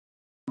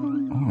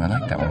Ooh, I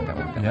like that one.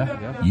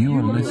 Yeah. You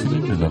are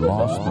listening to the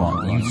Lost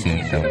Minds. You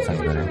say that sounds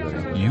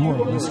better. You are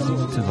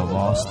listening to the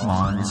Lost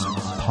Minds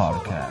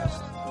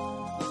podcast.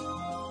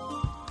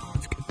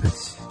 Let's get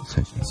this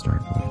session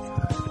started with a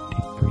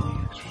deep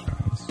breathing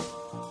exercise.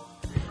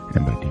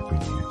 And by deep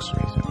breathing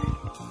exercise, I mean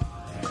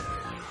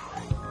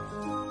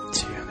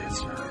see on the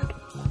inside.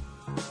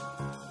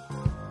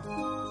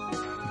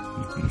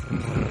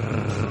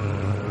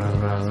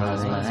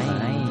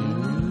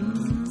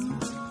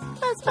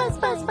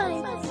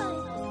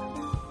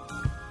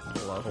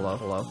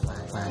 Hello.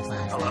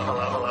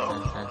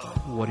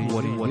 What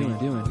are you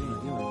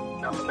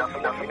doing? Nothing.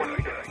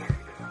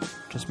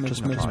 Just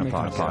making a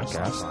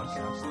podcast.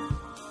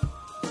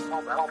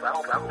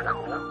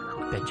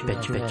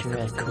 Bet you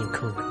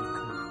cool.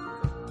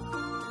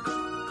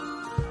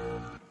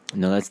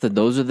 No,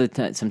 those are the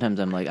times. Sometimes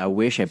I'm like, I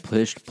wish I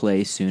pushed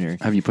play sooner.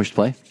 Have you pushed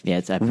play?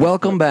 Yeah,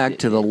 Welcome back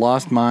to the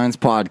Lost Minds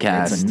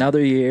podcast. It's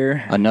another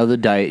year, Another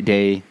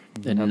day.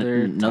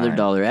 another time.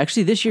 dollar.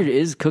 Actually, this year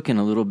is cooking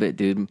a little bit,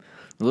 dude.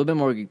 A little bit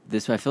more.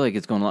 I feel like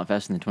it's going a lot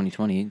faster than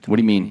 2020. What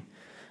do you mean?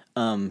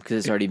 Because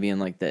it's already being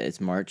like that. It's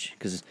March.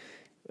 Because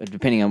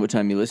depending on what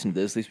time you listen to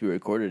this, at least we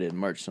recorded it in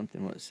March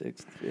something. What,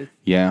 6th, 5th,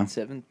 Yeah.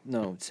 7th?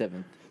 No,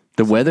 7th.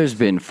 The weather's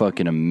been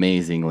fucking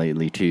amazing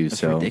lately too. That's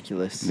so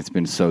ridiculous. It's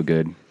been so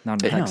good.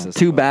 Not in Texas.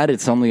 Too bad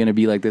it's only going to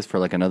be like this for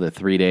like another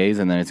 3 days,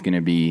 and then it's going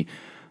to be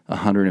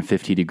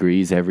 150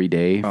 degrees every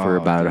day for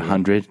about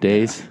 100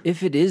 days.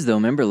 If it is, though,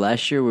 remember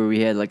last year where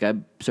we had, like, I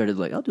started,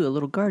 like, I'll do a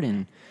little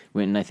garden.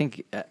 When I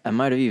think I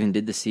might have even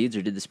did the seeds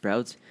or did the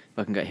sprouts.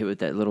 Fucking got hit with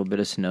that little bit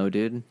of snow,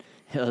 dude.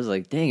 I was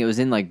like, dang, it was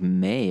in, like,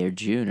 May or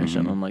June or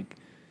something. I'm like,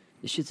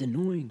 this shit's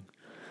annoying.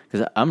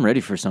 Because I'm ready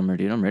for summer,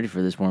 dude. I'm ready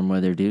for this warm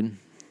weather, dude.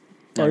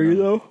 Are you,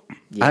 though?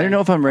 Yeah. I don't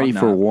know if I'm ready I'm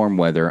for not. warm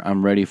weather.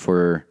 I'm ready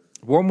for...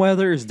 Warm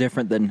weather is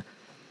different than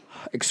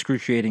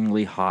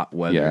excruciatingly hot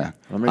weather. Yeah.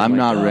 I'm ready I'm for,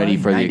 not like, ready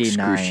for the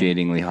 99.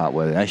 excruciatingly hot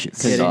weather. That shit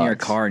Sit in your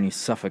sucks. car and you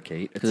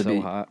suffocate. It's Could it so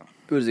be- hot.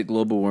 What is it,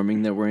 global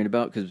warming they're worrying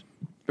about? Because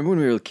remember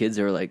when we were kids,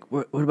 they were like,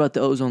 what about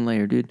the ozone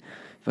layer, dude?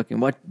 Fucking,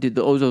 what? Dude,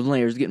 the ozone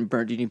layer is getting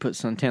burnt. You need to put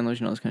suntan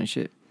lotion, all this kind of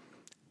shit.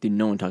 Dude,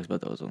 no one talks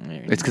about the ozone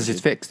layer. It's because it's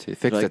fixed. It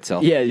fixed Like,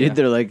 itself. Yeah, dude,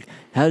 they're like,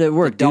 how did it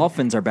work? The dude?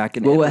 dolphins are back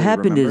in Well, what Italy,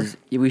 happened remember?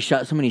 is we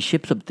shot so many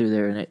ships up through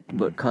there, and it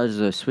what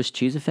caused a Swiss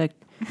cheese effect.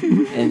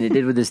 And it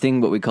did with this thing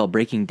what we call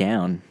breaking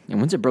down. And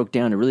once it broke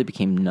down, it really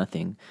became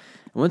nothing.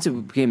 And once it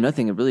became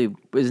nothing, it really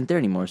isn't there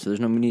anymore. So there's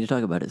no need to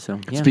talk about it. So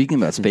yeah. Speaking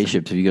about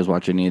spaceships, have you guys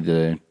watched any of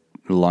the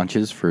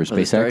launches for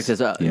SpaceX?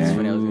 It's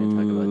funny I was going to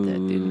talk about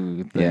that,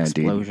 dude. The Yeah,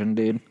 dude. explosion,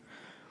 dude.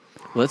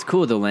 Well, that's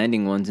cool. The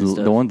landing ones and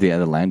stuff.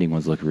 The landing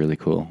ones look really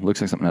cool. Looks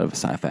like something out of a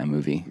sci-fi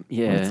movie.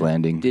 Yeah, when it's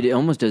landing. Dude, it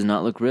almost does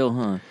not look real,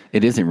 huh?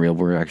 It isn't real.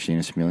 We're actually in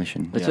a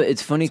simulation. That's what,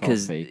 it's funny It's all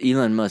because fake.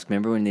 Elon Musk,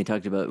 remember when they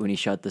talked about when he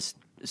shot this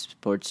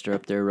Sportster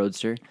up there,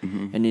 Roadster?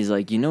 And he's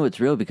like, it's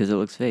real because it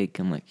looks fake.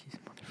 I'm like,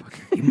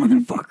 you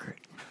motherfucker.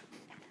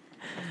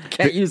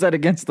 Can't use that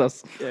against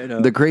us.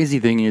 The crazy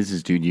thing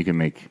is, dude, you can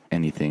make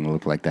anything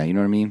look like that. You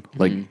know what I mean?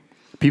 Like,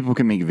 people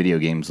can make video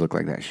games look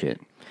like that shit.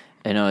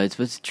 I know, it's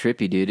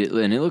trippy, dude.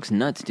 And it looks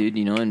nuts, dude,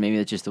 and maybe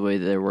that's just the way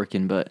that they're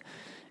working, but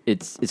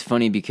it's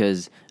funny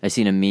because I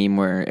seen a meme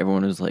where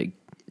everyone was like,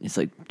 it's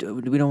like,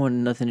 we don't want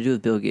nothing to do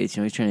with Bill Gates.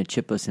 He's trying to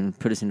chip us and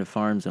put us into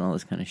farms and all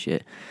this kind of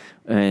shit.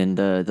 And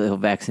they'll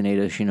vaccinate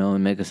us,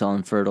 and make us all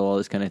infertile, all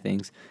this kind of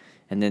things.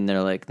 And then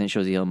they're like, then it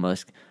shows Elon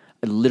Musk.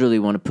 I literally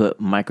want to put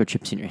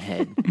microchips in your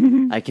head.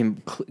 I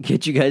can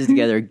get you guys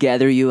together,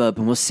 gather you up,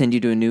 and we'll send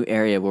you to a new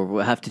area where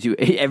we'll have to do.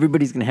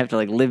 Everybody's gonna have to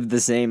live the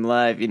same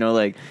life,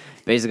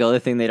 Basically, all the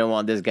thing they don't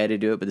want this guy to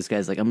do it, but this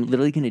guy's like, I'm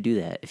literally gonna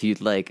do that if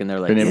you'd like. And they're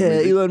like, And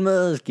Elon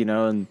Musk,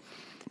 And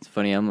it's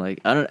funny. I'm like,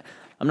 I'm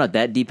not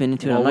that deep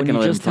into it. Well, I'm not when gonna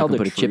you let him just tell fucking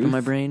the put a chip in truth-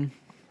 my brain.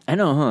 I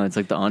know, huh? It's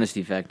like the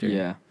honesty factor.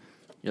 Yeah.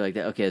 You're like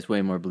that. Okay, it's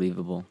way more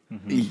believable.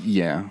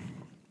 Yeah.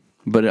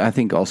 But I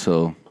think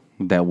also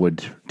that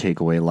would take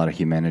away a lot of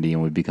humanity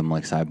and would become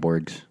like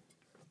cyborgs,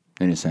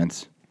 in a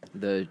sense.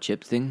 The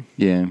chips thing.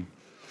 Yeah.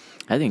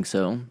 I think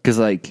so. Because,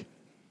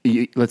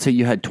 let's say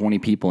you had 20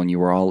 people and you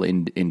were all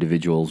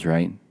individuals,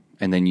 right?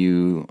 And then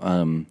you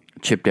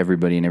chipped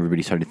everybody and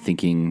everybody started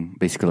thinking,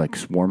 basically like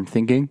swarm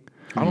thinking.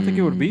 I don't think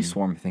it would be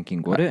swarm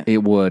thinking, would it?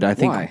 It would. I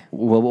think. Why?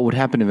 Well, what would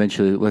happen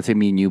eventually, let's say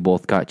me and you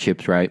both got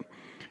chips, right?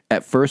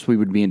 At first we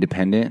would be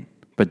independent,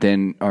 but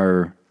then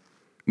our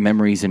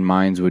memories and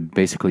minds would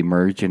basically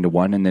merge into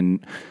one, and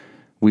then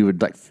we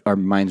would our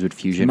minds would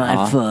fusion.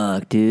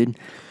 Fuck, dude.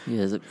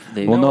 Yeah,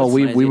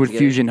 We would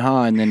fusion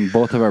and then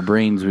both of our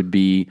brains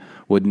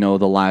would know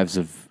the lives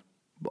of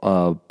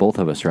both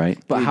of us, right?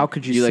 But how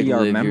could you You, see our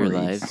live your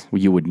memories? lives.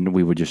 We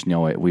would just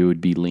know it. We would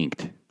be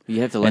linked.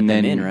 You have to let And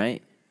them then- in,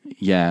 right?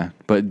 Yeah,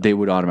 but they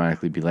would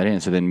automatically be let in.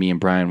 So then me and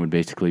Brian would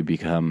basically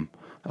become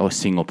a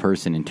single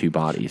person in two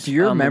bodies. Do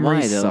your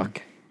memories why, though?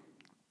 suck?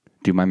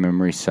 Do my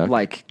memories suck?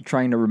 Like,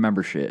 trying to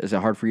remember shit. Is it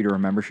hard for you to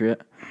remember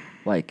shit?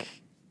 Like,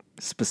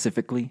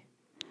 specifically?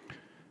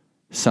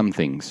 Some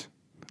things.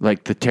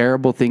 Like the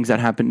terrible things that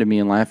happened to me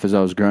in life as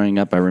I was growing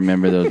up, I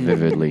remember those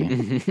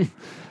vividly.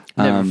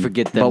 Never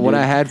forget them. But what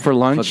dude. I had for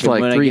lunch Fucking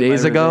when like I 3 get my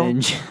days ago,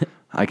 revenge.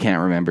 I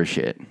can't remember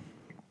shit.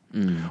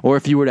 Or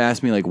if you were to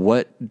ask me, like,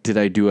 what did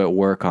I do at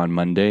work on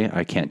Monday?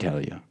 I can't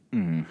tell you.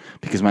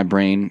 Because my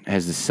brain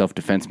has this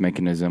self-defense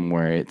mechanism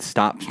where it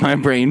stops my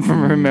brain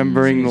from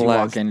remembering the You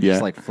last. walk in, it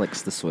just like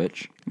flicks the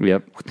switch.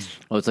 Yep.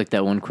 Oh, it's like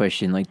that one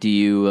question. Like, do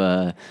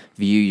you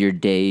view your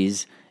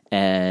days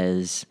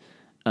as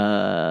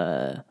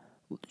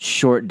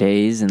short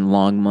days and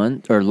long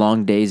months, or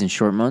long days and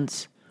short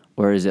months,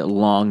 or is it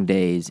long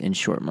days and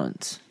short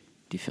months?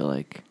 Do you feel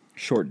like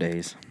Short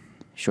days.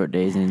 short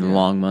days and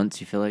long months?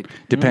 You feel like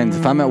Depends.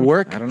 If I'm at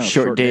work, I don't know.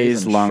 short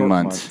days, and long short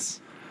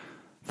months.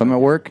 If I'm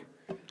at work,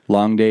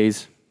 long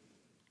days,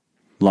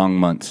 long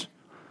months,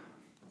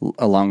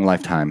 a long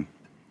lifetime.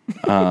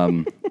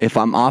 If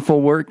I'm off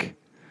of work,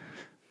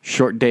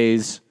 short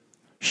days,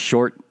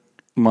 short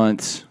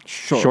months,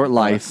 short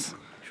life,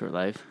 short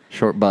life?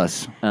 short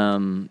bus.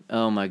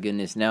 Oh my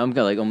goodness! Now I'm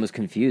like almost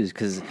confused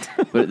because,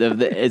 but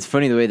it's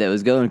funny the way that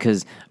was going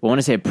because I want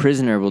to say a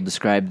prisoner will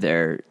describe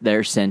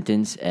their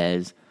sentence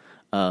as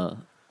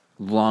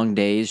long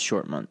days,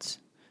 short months,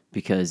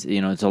 because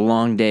it's a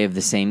long day of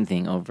the same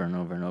thing over and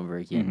over and over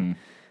again.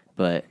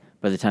 But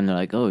by the time they're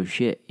like, oh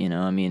shit,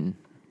 I mean,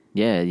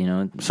 yeah,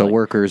 it's So like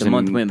workers the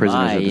month and went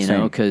prisoners by, are the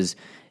same. because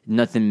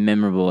nothing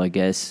memorable, I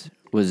guess,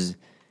 was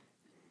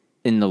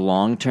in the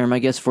long term, I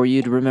guess, for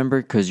you to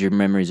remember, because your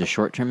memory is a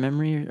short term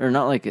memory, or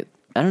not like it.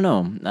 I don't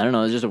know.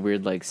 It's just a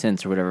weird like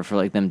sense or whatever for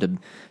like them to.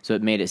 So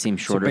it made it seem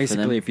So shorter for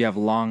basically, them. if you have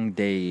long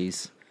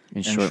days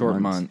and short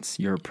months,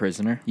 you're a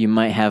prisoner. You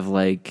might have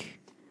like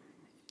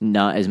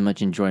not as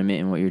much enjoyment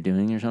in what you're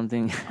doing or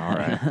something. All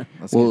right.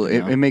 That's Well, good to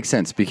know. it makes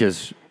sense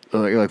because,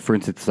 like for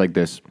instance, like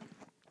this.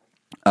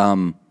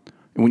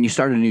 When you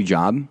start a new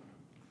job,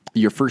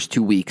 your first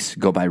 2 weeks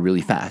go by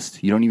really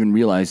fast. You don't even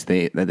realize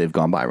that they've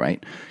gone by,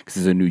 right? Because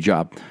it's a new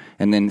job.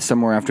 And then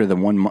somewhere after the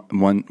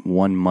one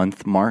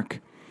month mark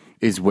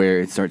is where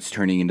it starts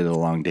turning into the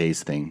long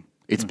days thing.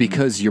 It's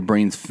because your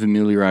brain's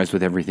familiarized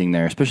with everything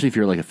there, especially if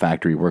you're like a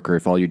factory worker,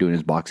 if all you're doing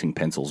is boxing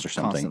pencils or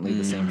something. Constantly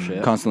the same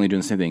shit. Constantly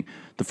doing the same thing.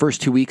 The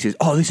first 2 weeks is,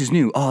 oh, this is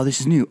new. Oh,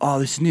 this is new. Oh,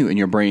 this is new. And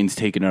your brain's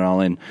taking it all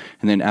in.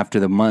 And then after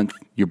the month,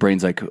 your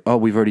brain's like, oh,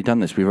 we've already done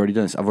this. We've already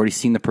done this. I've already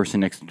seen the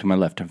person next to my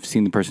left. I've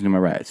seen the person to my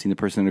right. I've seen the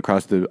person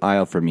across the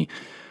aisle from me.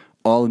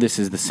 All of this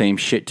is the same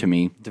shit to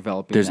me.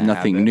 Developing There's that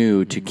nothing habit.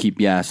 new to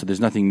keep. Yeah, so there's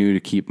nothing new to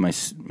keep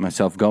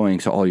myself going.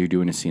 So all you're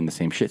doing is seeing the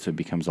same shit. So it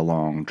becomes a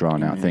long,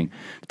 drawn out thing. It's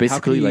How can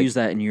basically you like use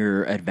that in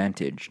your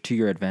advantage? To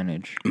your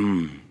advantage.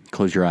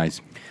 close your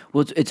eyes.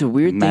 Well, it's a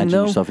weird Imagine thing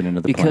though, yourself in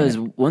another because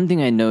planet. one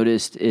thing I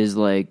noticed is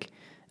like,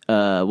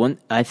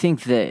 I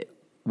think that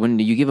when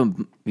you give a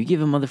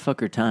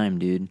motherfucker time,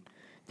 dude,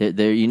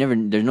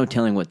 there's no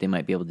telling what they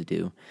might be able to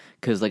do.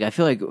 Because like I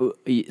feel like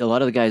a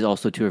lot of the guys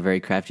also too are very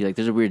crafty. Like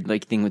there's a weird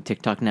like thing with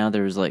TikTok now.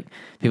 There's like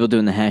people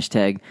doing the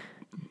hashtag.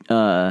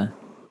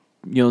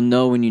 You'll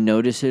know when you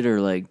notice it,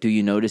 or like, do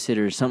you notice it,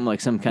 or something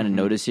like some kind of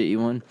notice it you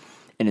want.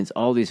 And it's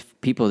all these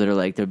people that are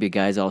like, there'll be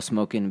guys all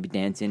smoking and be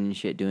dancing and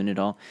shit, doing it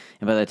all.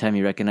 And by the time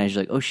you recognize,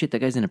 you're like, oh shit, that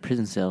guy's in a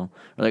prison cell.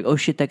 Or like, oh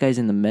shit, that guy's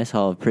in the mess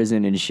hall of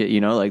prison and shit,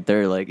 like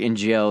they're like in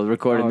jail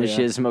recording this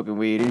shit, smoking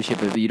weed and shit,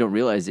 but you don't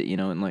realize it,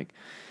 and like,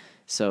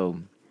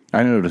 so.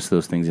 I noticed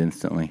those things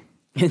instantly.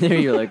 And there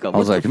you're like, oh, I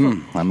was like,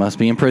 I must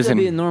be in prison.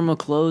 be in normal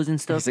clothes and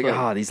stuff. It's like,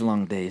 but- these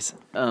long days.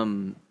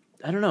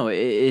 I don't know.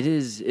 It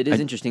is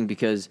interesting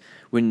because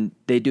when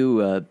they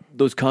do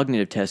those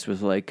cognitive tests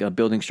with like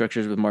building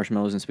structures with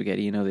marshmallows and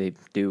spaghetti, they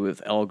do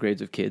with all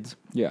grades of kids,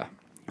 Yeah.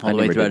 all the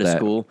way never throughout did a that.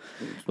 school.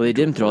 Well, they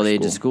did them through all the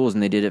ages of schools,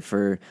 and they did it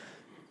for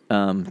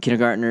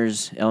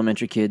kindergartners,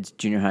 elementary kids,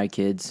 junior high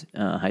kids,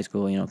 high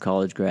school,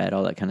 college grad,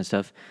 all that kind of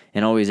stuff.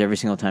 And always, every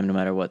single time, no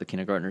matter what, the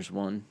kindergartners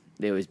won.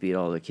 They always beat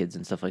all the kids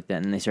and stuff like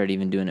that. And they started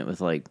even doing it with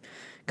like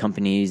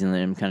companies and let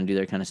them kind of do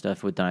their kind of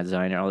stuff with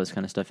design and all this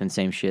kind of stuff. And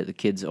same shit.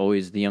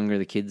 The younger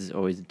the kids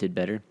always did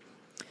better.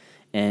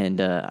 And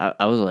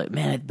I was like,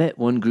 man, I bet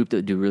one group that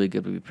would do really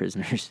good would be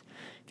prisoners.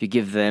 If you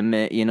give them,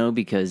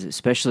 because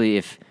especially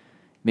if,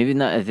 maybe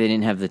not if they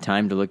didn't have the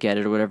time to look at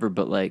it or whatever,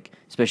 but like,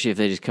 especially if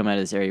they just come out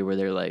of this area where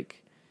they're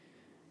like,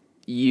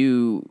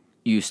 you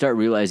start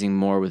realizing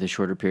more with a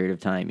shorter period of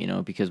time,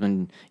 because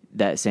when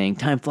that saying,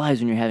 time flies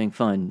when you're having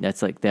fun,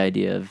 that's like the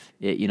idea of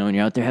it, when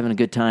you're out there having a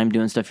good time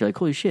doing stuff, you're like,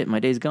 holy shit, my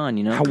day's gone,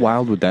 How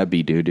wild would that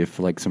be, dude, if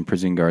like some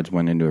prison guards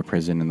went into a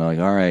prison and they're like,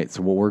 all right,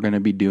 so what we're going to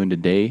be doing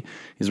today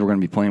is we're going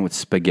to be playing with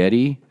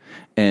spaghetti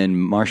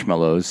and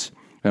marshmallows,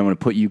 and I'm going to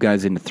put you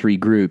guys into 3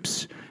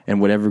 groups,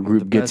 and whatever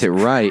group gets it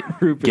right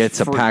group is gets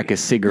a free. pack of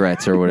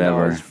cigarettes or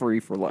whatever. No, it's free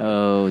for life.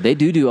 Oh, they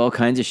do all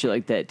kinds of shit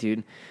like that, dude.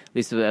 At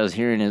least what I was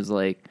hearing is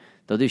like,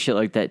 they'll do shit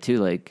like that too,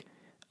 like,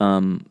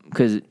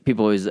 because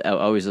people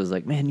always was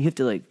like, man, you have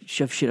to like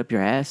shove shit up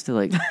your ass to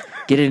like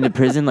get into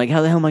prison. Like,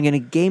 how the hell am I going to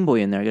Game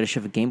Boy in there? I got to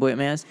shove a Game Boy up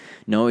my ass?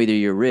 No, either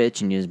you're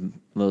rich and you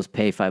just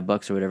pay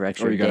 $5 or whatever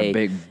extra Or you a got a day,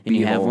 big and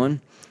you have beehole.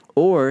 one,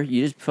 or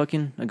you just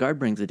fucking a guard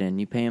brings it in.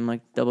 You pay him like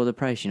double the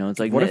price. It's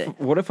like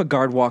What if a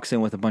guard walks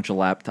in with a bunch of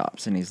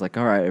laptops and he's like,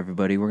 all right,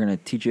 everybody, we're going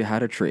to teach you how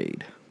to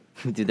trade.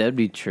 dude, that'd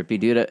be trippy,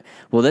 dude.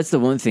 Well, that's the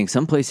one thing.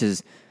 Some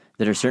places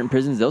that are certain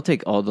prisons, they'll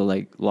take all the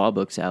like law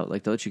books out.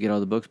 Like they'll let you get all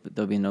the books, but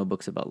there'll be no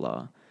books about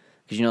law.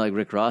 Because you know, like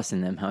Rick Ross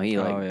and them, how he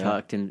like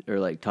talked him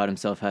or like taught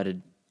himself how to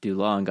do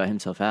law and got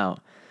himself out.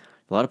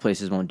 A lot of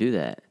places won't do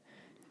that.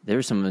 There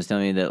was someone who was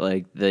telling me that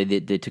like they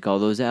took all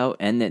those out,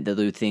 and that they'll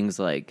do things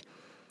like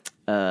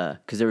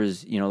because there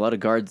was a lot of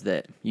guards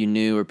that you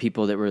knew or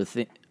people that were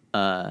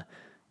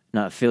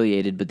not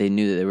affiliated, but they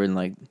knew that they were in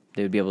like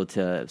they would be able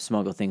to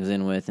smuggle things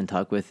in with and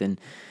talk with, and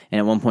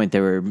at one point they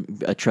were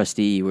a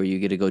trustee where you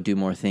get to go do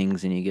more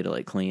things and you get to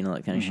like clean all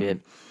that kind of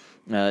shit.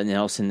 And then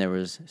all of a sudden there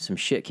was some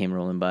shit came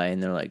rolling by,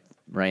 and they're like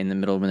right in the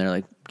middle when they're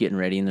like getting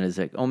ready, and then it's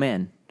like, oh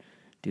man,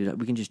 dude,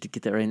 we can just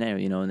get that right now,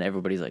 and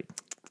everybody's like,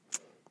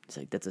 it's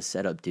like that's a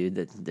setup, dude.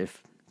 That they're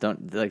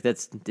don't like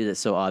that's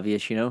so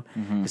obvious, because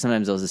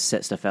sometimes they'll just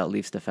set stuff out,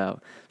 leave stuff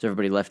out, so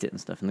everybody left it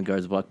and stuff, and the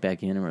guards walked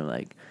back in and were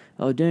like,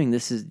 oh dang,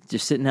 this is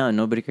just sitting out and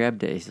nobody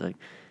grabbed it. He's like,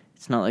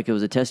 it's not like it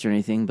was a test or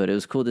anything, but it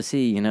was cool to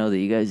see, that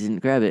you guys didn't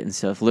grab it and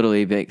stuff.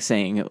 Literally like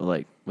saying it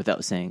like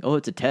without saying, oh,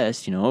 it's a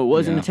test, it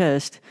wasn't a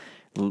test.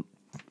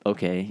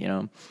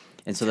 Okay,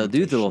 and so they'll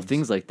do the little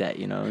things like that,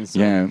 And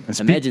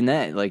so imagine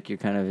that, like you're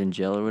kind of in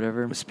jail or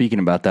whatever. Speaking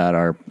about that,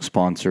 our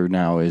sponsor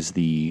now is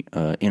the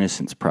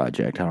Innocence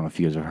Project. I don't know if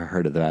you guys have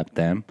heard of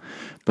them,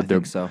 but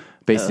they're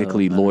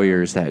basically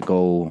lawyers that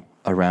go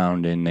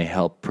around and they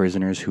help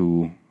prisoners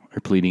who are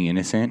pleading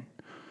innocent,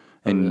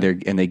 and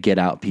they get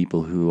out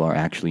people who are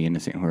actually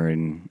innocent, who are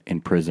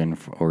in prison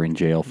or in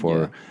jail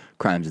for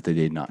crimes that they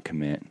did not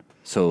commit.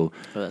 So,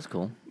 that's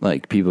cool.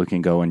 Like people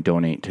can go and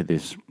donate to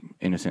this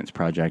Innocence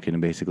Project, and it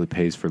basically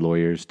pays for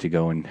lawyers to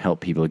go and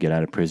help people get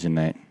out of prison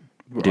that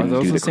didn't do the crime.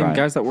 Are those the same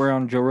guys that were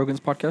on Joe Rogan's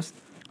podcast?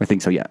 I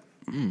think so, yeah.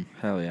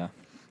 Hell yeah.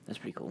 That's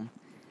pretty cool.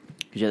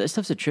 Because, that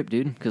stuff's a trip,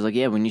 dude. Because,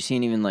 when you see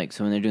even,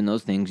 so when they're doing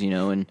those things,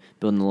 and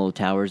building the little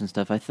towers and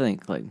stuff, I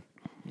think,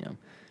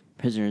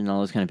 prisoners and all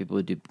those kind of people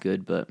would do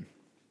good, but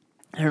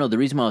I don't know. The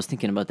reason why I was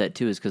thinking about that,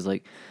 too, is because,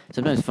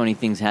 sometimes funny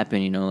things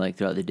happen,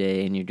 throughout the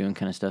day, and you're doing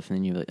kind of stuff, and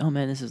then you're like, oh,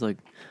 man, this is,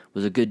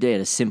 was a good day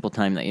at a simple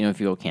time that, if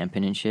you go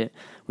camping and shit,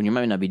 when you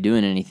might not be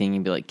doing anything,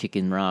 you'd be,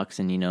 kicking rocks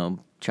and,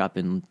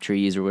 chopping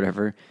trees or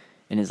whatever,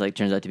 and it's,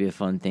 turns out to be a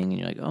fun thing, and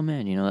you're like, oh,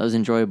 man, that was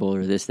enjoyable,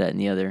 or this, that, and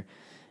the other,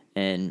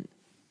 and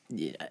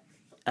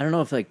I don't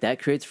know if, that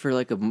creates for,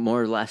 a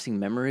more lasting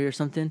memory or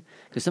something,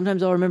 because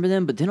sometimes I'll remember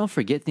them, but then I'll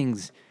forget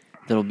things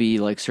that'll be,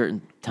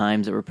 certain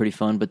times that were pretty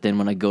fun, but then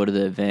when I go to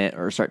the event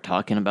or start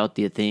talking about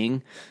the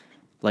thing,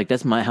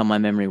 that's how my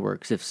memory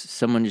works. If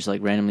someone just,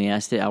 randomly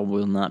asked it, I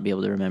will not be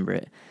able to remember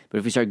it. But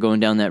if we start going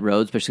down that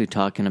road, especially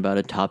talking about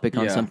a topic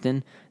on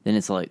something, then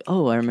it's like,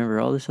 oh, I remember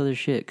all this other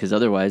shit. Because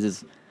otherwise,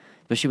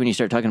 especially when you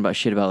start talking about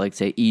shit about,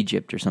 say,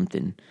 Egypt or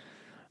something,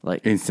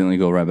 instantly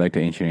go right back to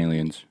ancient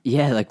aliens.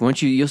 Yeah,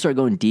 once you'll start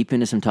going deep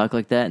into some talk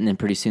like that, and then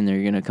pretty soon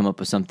you're going to come up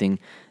with something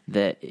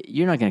that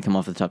you're not going to come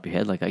off the top of your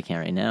head like I can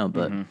right now,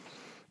 but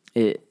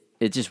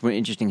it's just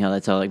interesting how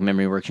that's how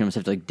memory works. You almost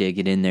have to dig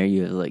it in there.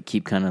 You have to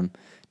keep kind of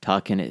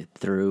talking it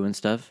through and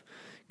stuff.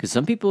 Because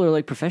some people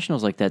are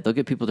professionals like that. They'll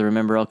get people to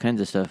remember all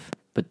kinds of stuff,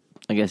 but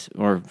I guess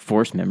or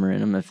force memory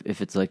in them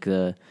if it's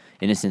the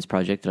Innocence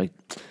Project. They're like,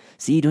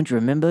 see, don't you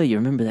remember? You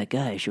remember that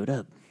guy showed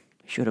up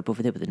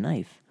over there with a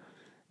knife.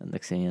 And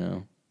next thing you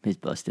know, he's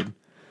busted.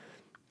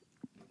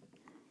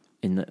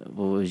 What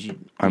was you?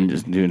 I'm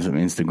just doing some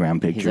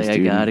Instagram pictures. He's like,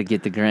 dude. I gotta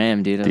get the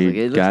gram, dude. I was like,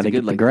 it looks gotta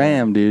good get the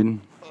gram, dude.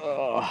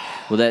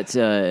 Well, that's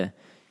okay.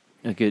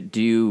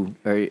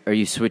 Are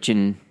you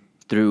switching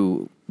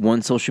through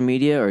one social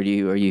media, or are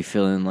you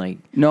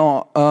feeling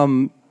No,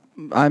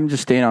 I'm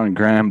just staying on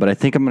Gram, but I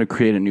think I'm gonna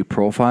create a new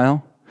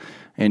profile,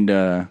 and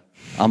I'm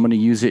gonna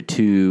use it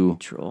to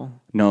troll.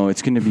 No,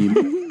 it's gonna be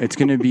I'm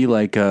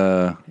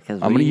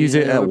gonna use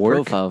it at work.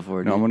 Profile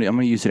for it, no, I'm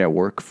gonna use it at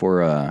work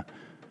for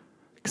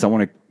because I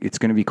want to. It's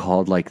gonna be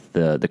called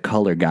the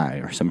color guy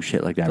or some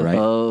shit like that, right?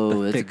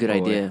 Oh, that's a good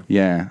idea.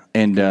 Yeah,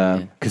 and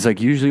because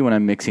usually when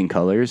I'm mixing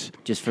colors,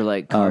 just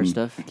for car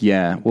stuff.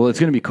 Yeah, well, it's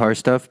gonna be car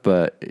stuff,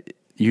 but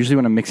usually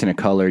when I'm mixing a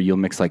color, you'll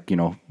mix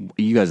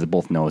you guys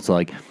both know it's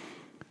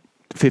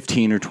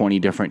 15 or 20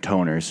 different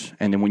toners,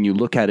 and then when you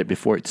look at it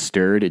before it's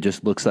stirred, it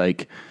just looks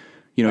like.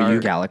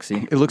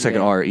 Galaxy. It looks like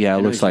an art. Yeah,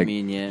 it looks like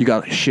you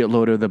got a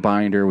shitload of the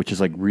binder, which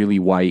is really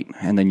white,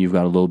 and then you've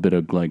got a little bit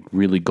of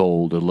really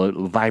gold,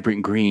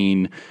 vibrant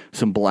green,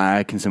 some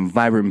black, and some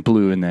vibrant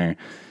blue in there.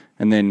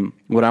 And then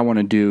what I want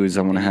to do is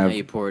I want to have how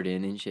you pour it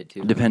in and shit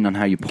too. Depend on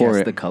how you pour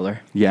Guess it. the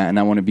color. Yeah, and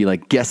I want to be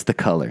guess the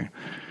color,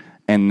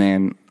 and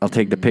then I'll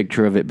take the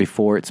picture of it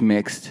before it's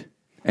mixed.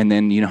 And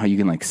then you know how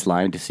you can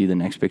slide to see the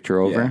next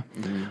picture over.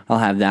 Yeah. I'll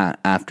have that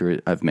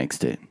after I've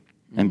mixed it,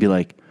 and be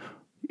like.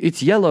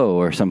 It's yellow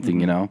or something,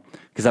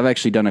 because I've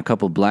actually done a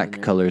couple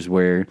black colors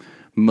where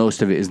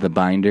most of it is the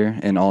binder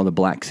and all the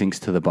black sinks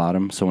to the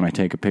bottom. So when I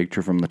take a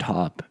picture from the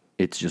top,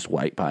 it's just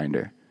white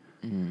binder.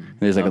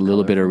 There's a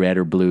little bit of red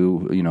or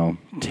blue,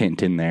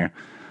 tint in there.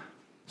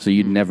 So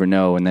you'd never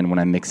know. And then when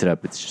I mix it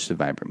up, it's just a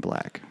vibrant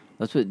black.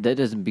 That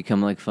doesn't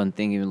become fun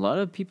thing. Even a lot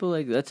of people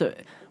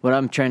what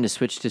I'm trying to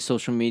switch to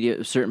social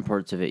media, certain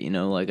parts of it,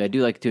 I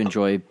do like to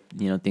enjoy,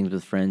 things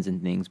with friends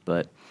and things,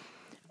 but,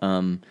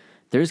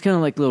 there's kind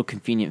of like little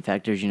convenient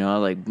factors, you know. I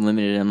like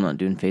limited. I'm not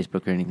doing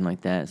Facebook or anything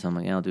like that, so I'm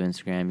like, I'll do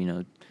Instagram, you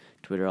know,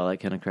 Twitter, all that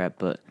kind of crap.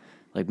 But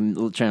like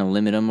trying to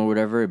limit them or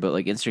whatever. But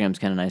like Instagram's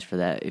kind of nice for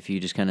that. If you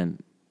just kind of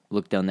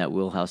look down that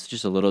wheelhouse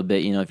just a little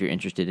bit, you know, if you're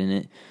interested in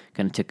it,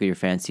 kind of tickle your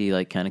fancy,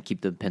 like kind of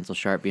keep the pencil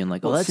sharp, being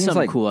like, oh, Well, it that's seems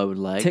something like cool I would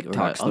like.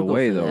 TikTok's I'll the go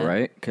way for though, that.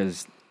 right?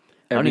 Because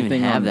I don't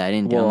even have that. I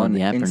didn't download on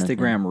the app or nothing.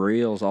 Instagram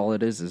Reels, all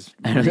it is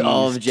all of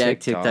reels, Jack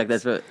TikTok. TikToks.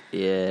 That's what.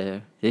 Yeah,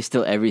 they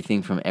steal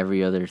everything from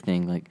every other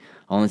thing. Like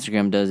all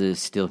Instagram does is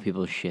steal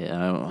people's shit. I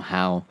don't know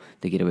how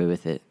they get away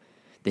with it.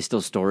 They steal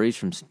stories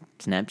from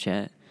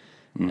Snapchat.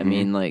 I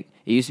mean, like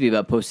it used to be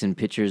about posting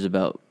pictures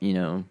about, you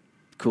know,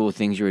 cool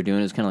things you were doing.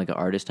 It was kind of like an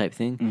artist type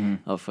thing.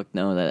 Oh fuck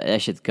no,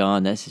 that shit's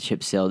gone. That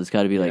ship sailed. It's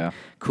got to be like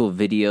cool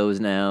videos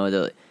now.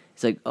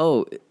 It's like,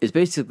 oh, it's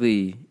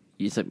basically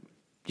it's like.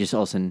 Just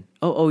all of a sudden,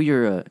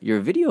 you're a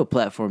video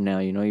platform now.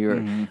 You know,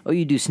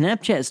 you do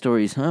Snapchat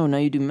stories. Oh, now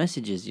you do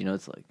messages. You know,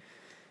 it's like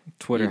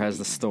Twitter has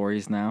the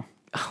stories now.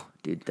 oh,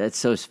 dude, that's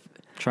so.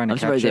 Trying to I'm catch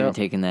surprised they haven't up.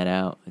 taken that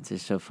out. It's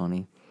just so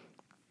funny.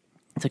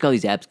 It's like all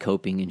these apps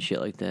coping and shit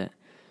like that.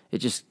 It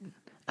just,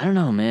 I don't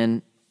know,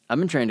 man. I've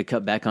been trying to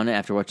cut back on it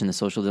after watching The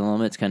Social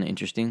Dilemma. It's kind of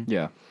interesting.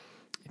 Yeah.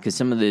 Because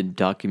some of the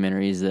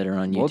documentaries that are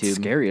on Well, YouTube, it's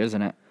scary,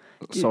 isn't it?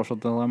 Social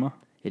Dilemma.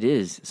 it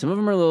is. Some of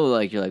them are a little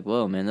like you're like,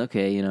 whoa, man.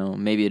 Okay, you know,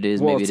 maybe it is,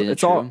 Well, maybe it's, it isn't.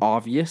 it's all true.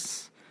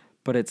 obvious,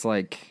 but it's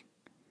like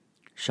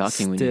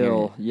Shocking when you hear it.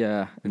 still,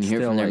 yeah. When you it's hear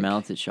it still from their like,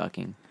 mouths, it's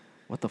shocking.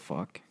 What the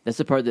fuck? That's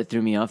the part that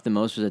threw me off the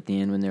most was at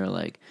the end when they were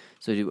like,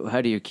 so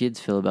how do your kids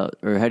feel about,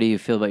 or how do you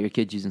feel about your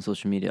kids using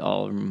social media?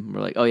 All of them were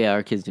like, oh yeah,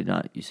 our kids do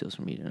not use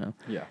social media, no.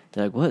 Yeah.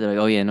 They're like, what? They're like,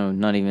 oh yeah, no,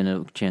 not even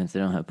a chance.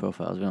 They don't have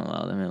profiles. We don't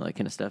allow them and like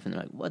kind of stuff. And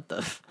they're like, what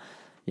the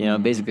you know,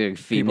 basically like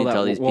feeding it to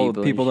all these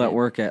people. People and that shit.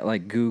 work at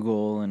like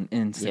Google and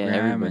Instagram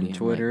everybody, and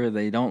Twitter,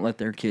 they don't let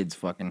their kids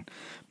fucking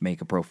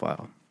make a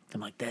profile.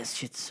 I'm like, that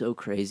shit's so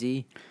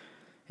crazy.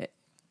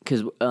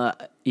 Because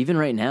even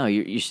right now,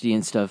 you're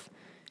seeing stuff,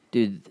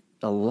 dude.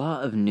 A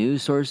lot of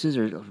news sources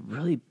are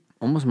really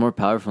almost more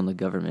powerful than the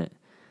government.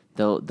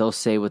 They'll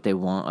say what they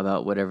want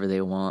about whatever they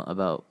want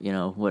about, you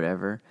know,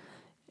 whatever.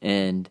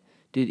 And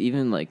dude,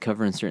 even like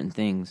covering certain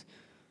things,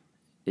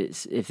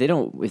 it's if they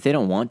don't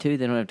want to,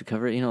 they don't have to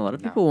cover it. You know, a lot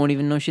of people won't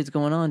even know shit's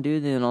going on,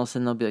 dude. Then all of a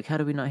sudden they'll be like, how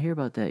did we not hear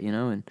about that? You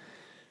know, and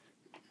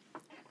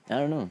I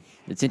don't know.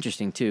 It's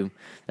interesting too.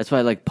 That's why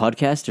like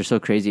podcasts are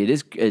so crazy.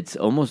 It's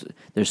almost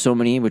there's so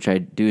many which I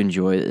do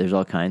enjoy. There's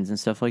all kinds and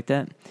stuff like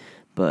that,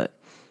 but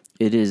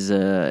it is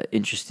a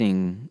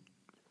interesting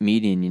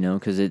medium, you know,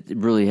 because it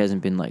really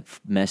hasn't been like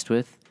messed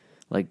with.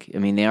 Like I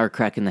mean, they are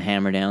cracking the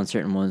hammer down.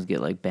 Certain ones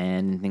get like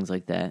banned and things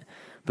like that.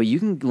 But you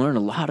can learn a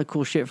lot of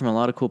cool shit from a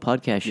lot of cool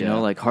podcasts. You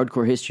know, like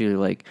Hardcore History,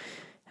 like.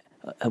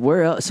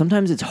 Where else?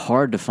 Sometimes it's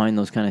hard to find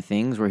those kind of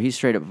things where he's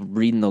straight up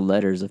reading the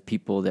letters of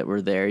people that were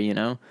there, you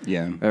know?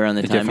 Yeah. Around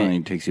the it time.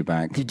 definitely takes you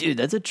back. Dude,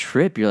 that's a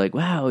trip. You're like,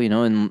 wow, you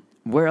know, and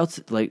where else?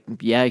 Like,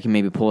 yeah, you can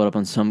maybe pull it up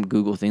on some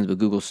Google things, but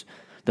Google's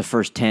the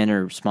first 10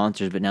 are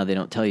sponsors, but now they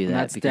don't tell you that. And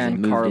that's because they Dan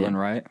moved Carlin, it.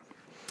 right?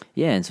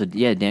 Yeah, and so,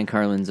 yeah, Dan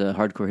Carlin's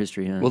Hardcore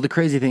History. Huh? Well, the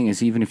crazy thing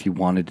is, even if you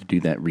wanted to do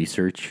that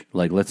research,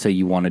 like let's say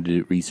you wanted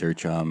to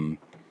research,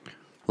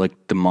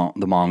 like the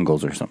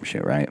Mongols or some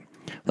shit, right?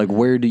 Like,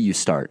 where do you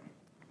start?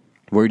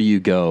 Where do you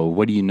go?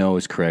 What do you know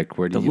is correct?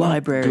 Where do the you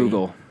library.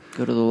 Google.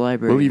 Go to the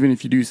library. Well, even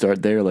if you do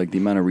start there, like the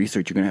amount of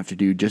research you're gonna have to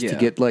do just to Yeah.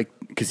 get like,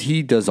 because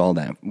he does all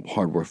that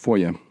hard work for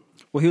you.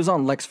 Well, he was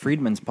on Lex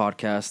Friedman's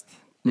podcast.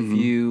 If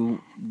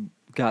you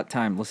got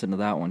time, listen to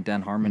that one.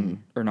 Dan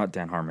Harmon, or not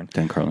Dan Harmon.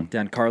 Dan Carlin.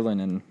 Dan Carlin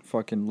and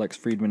fucking Lex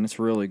Friedman. It's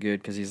really good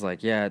because he's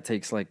like, yeah, it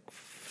takes like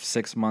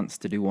 6 months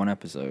to do one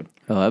episode.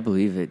 Oh, I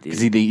believe it, dude.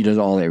 Because he does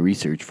all that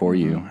research for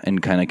you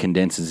and kind of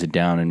condenses it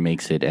down and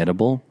makes it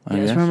edible. I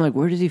That's guess. where I'm like,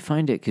 where does he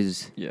find it?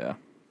 Because Yeah.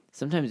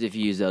 sometimes if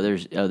you use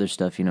other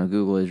stuff, you know,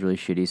 Google is really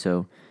shitty.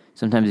 So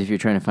sometimes if you're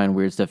trying to find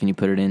weird stuff and you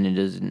put it in, it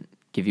doesn't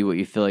give you what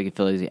you feel like. It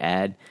feels like the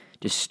ad.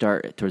 Just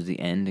start towards the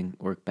end and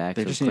work back.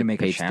 They So just need to click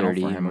make a page channel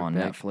 30 for and him work on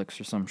back. Netflix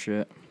or some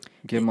shit.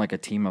 Give him like a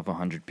team of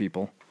 100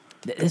 people.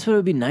 That's what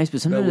would be nice.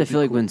 But sometimes would I feel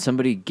be like when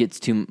somebody gets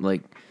too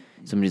like,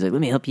 somebody's like,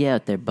 "Let me help you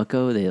out there,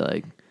 Bucko." They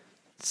like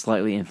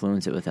slightly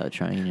influence it without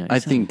trying. You know, I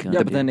think- Yeah,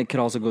 but then it could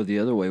also go the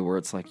other way where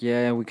it's like,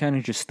 yeah, we kind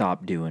of just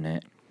stopped doing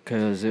it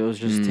because it was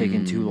just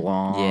taking too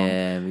long.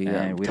 yeah, we got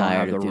and we don't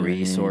tired have of the doing it.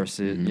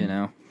 resources, you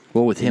know.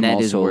 Well, with him And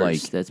that is also,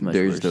 worse. like, That's much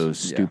there's worse.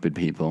 those Yeah. stupid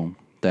people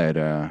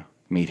that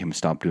made him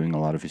stop doing a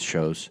lot of his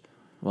shows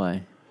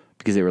Why?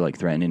 because they were like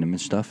threatening him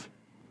and stuff.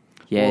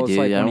 Yeah, Well, it's dude.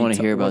 like I when don't he want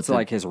to hear about what's the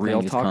like his Real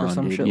Genghis Talk or Khan,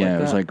 some dude. shit? Yeah, like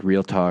it was that? like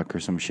Real Talk or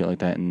some shit like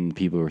that, and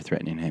people were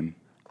threatening him.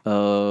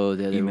 Oh,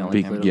 the other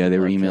Emailing one. him. Yeah, they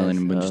were Podcast. emailing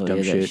him a bunch of dumb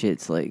That shit.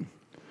 shit's like.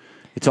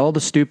 It's all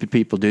the stupid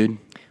people, dude.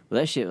 Well,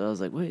 that shit, I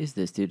was like, what is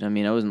this, dude? I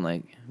mean, I wasn't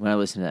like, when I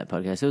listened to that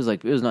podcast,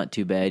 it was not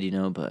too bad, you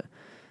know, but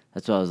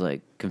that's why I was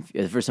like,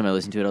 the first time I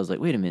listened to it, I was like,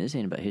 wait a minute, this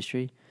ain't about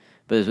history.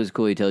 But this was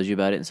cool, he tells you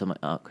about it, and so I'm like,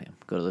 oh, okay,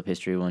 go to the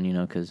history one, you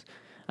know, because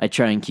I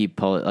try and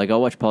keep,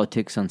 I'll watch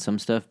politics on some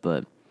stuff,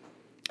 but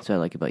So I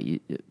like about you,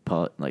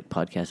 like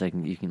podcasts.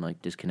 You can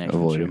like disconnect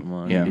Avoid from it. certain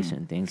ones, Yeah. do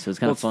certain things. So it's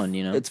kind of fun,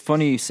 you know. It's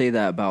funny you say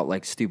that about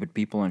like stupid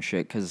people and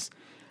shit, because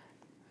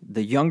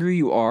the younger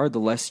you are, the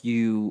less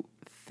you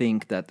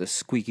think that the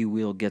squeaky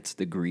wheel gets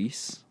the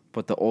grease.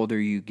 But the older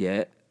you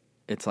get,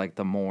 it's like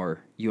the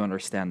more you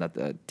understand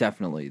that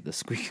definitely the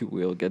squeaky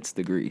wheel gets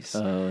the grease.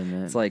 And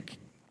that, It's like,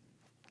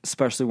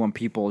 especially when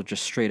people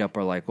just straight up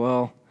are like,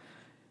 well,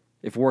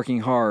 if working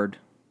hard,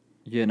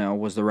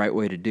 was the right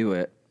way to do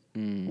it,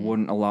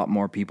 wouldn't a lot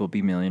more people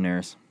be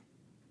millionaires?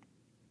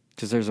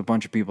 Because there's a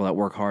bunch of people that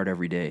work hard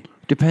every day.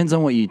 Depends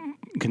on what you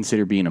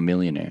consider being a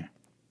millionaire.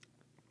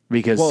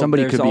 Because Well,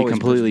 somebody there's could be always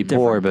completely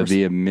different poor but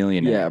be a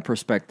millionaire. Yeah,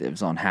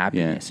 perspectives on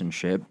happiness and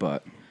shit,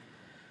 but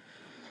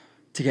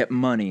to get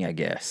money, I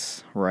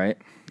guess, right?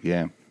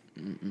 Yeah.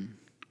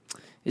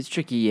 it's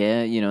tricky,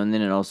 yeah, and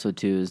then it also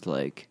too is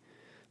like,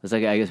 it's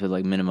like I guess with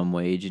like minimum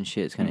wage and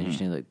shit, it's kind of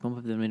interesting. Like bump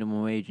up the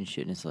minimum wage and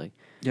shit, and it's like,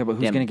 Yeah, but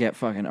who's damn. gonna get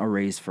fucking a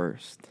raise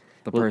first?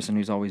 The Well- person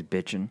who's always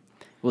bitching.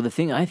 Well, the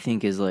thing I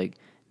think is like,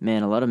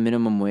 man, a lot of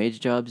minimum wage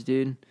jobs,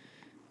 dude.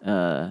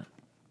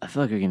 I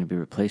feel like are going to be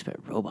replaced by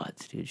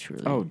robots, dude.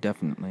 Surely. Oh,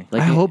 definitely.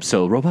 like I hope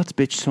so. Robots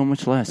bitch so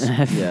much less.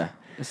 Yeah,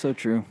 it's so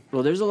true.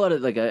 Well, there's a lot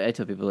of like I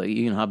tell people like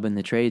you can hop in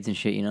the trades and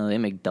shit. They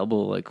make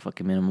double like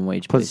fucking minimum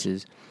wage Plus-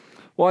 places.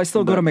 Well, I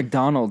still go to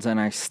McDonald's and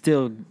I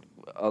still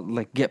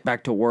like get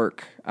back to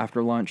work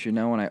after lunch, and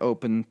I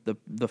open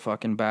the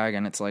fucking bag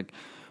and it's like,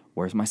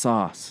 where's my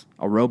sauce?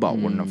 A robot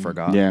wouldn't have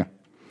forgot. Yeah.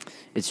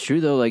 It's true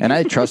though. Like, And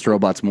I trust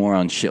robots more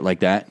on shit like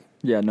that.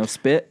 Yeah, no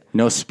spit,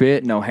 No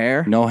spit. no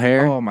hair. No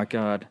hair. Oh my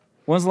god.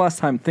 When's the last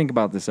time, think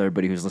about this,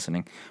 everybody who's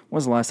listening.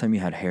 When's the last time you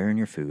had hair in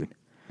your food?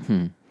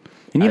 And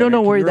you don't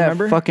know Can where you that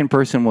remember? fucking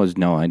person was.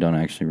 No, I don't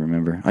actually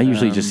remember. I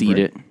usually just eat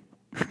it.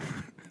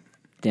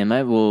 damn,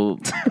 I will.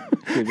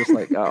 You're just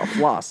like, oh,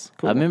 floss.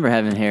 Cool. I remember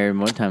having hair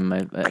one time.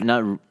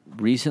 Not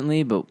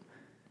recently, but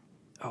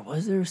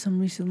was there some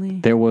recently?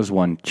 There was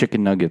one.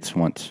 Chicken nuggets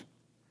once.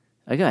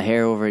 I got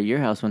hair over at your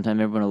house one time.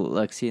 Everyone,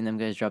 Lexi and them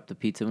guys dropped the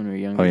pizza when we were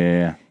younger. Oh,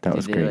 yeah. That Did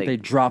was they, great. like- They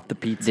dropped the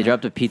pizza. They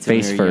dropped a pizza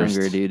Face when we were first.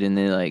 younger, dude, and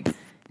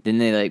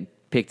they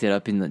picked it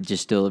up and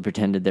just still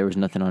pretended there was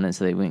nothing on it,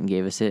 so they went and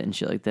gave us it and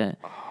shit like that.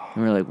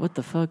 And we were like, "What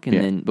the fuck?"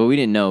 And but we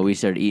didn't know. We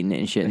started eating it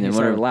and shit. And And then they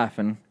one started of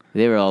laughing.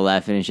 they were all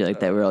laughing and shit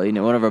like that. We were all eating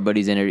it. One of our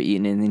buddies ended up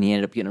eating it, and then he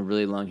ended up getting a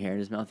really long hair in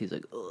his mouth. He's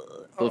like,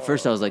 ugh. Well, at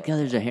first I was like, "Yeah,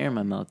 there's a hair in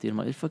my mouth, dude." I'm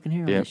like, "There's fucking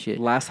hair on this shit."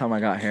 Last time I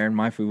got hair in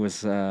my food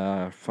was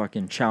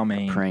fucking chow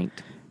mein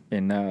Pranked.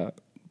 in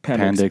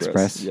Panda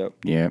Express. Yep.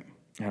 Yeah.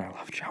 And I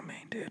love chow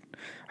mein, dude.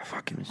 I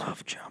fucking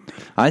love chow mein.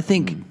 I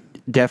think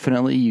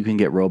definitely you can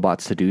get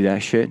robots to do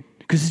that shit.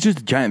 Because it's just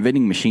a giant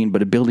vending machine,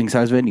 but a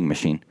building-sized vending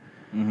machine.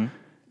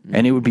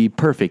 And it would be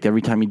perfect.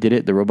 Every time you did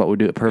it, the robot would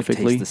do it It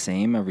perfectly. tastes the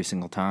same every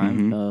single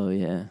time. Oh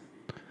yeah.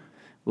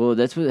 Well,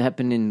 that's what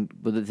happened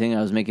the thing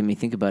I was making me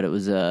think about it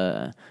was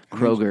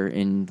Kroger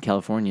in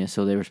California.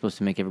 So they were supposed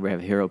to make everybody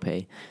have hero pay.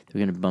 They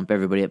were going to bump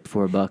everybody up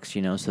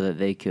 $4, so that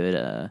they could,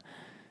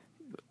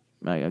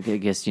 I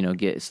guess,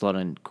 get slot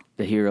on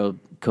the hero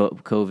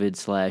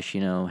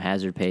COVID /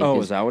 hazard pay. Oh,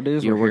 'cause is that what it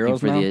is? You're We're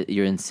working heroes for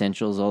your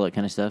essentials, all that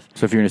kind of stuff.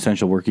 So if you're an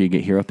essential worker, you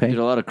get hero pay? Dude,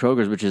 a lot of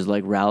Kroger's, which is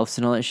like Ralph's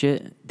and all that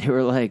shit, they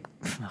were like,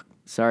 "Fuck,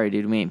 sorry,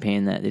 dude, we ain't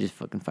paying that." They just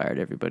fucking fired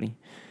everybody.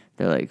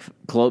 They're like,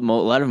 a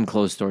lot of them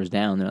closed stores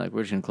down. They're like,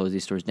 we're just going to close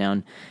these stores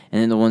down.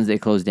 And then the ones they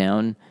closed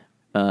down,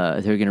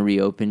 they're going to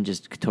reopen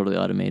just totally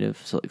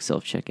automative. So like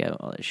self-checkout,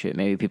 all that shit.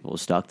 Maybe people will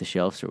stock the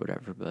shelves or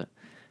whatever, but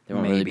there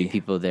won't really be Maybe.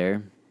 people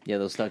there. Yeah,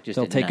 they'll stock just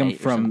They'll at take them night or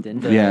from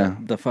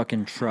something. the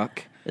fucking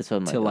truck That's what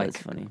I'm to like, like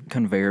that's funny.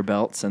 conveyor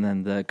belts, and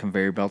then the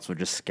conveyor belts would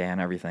just scan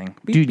everything.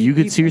 Beep, Dude, beep, you beep,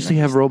 could and seriously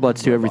then have just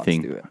robots do robots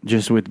everything. do it.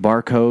 Just with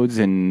barcodes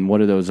and what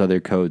are those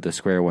other codes, the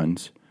square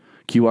ones?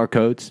 QR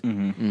codes?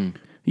 Mm-hmm.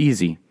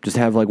 Easy. Just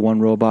have like one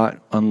robot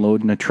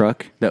unloading a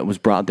truck that was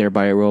brought there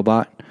by a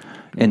robot.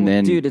 And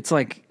then... Dude, it's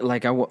like when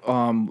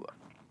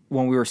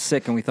we were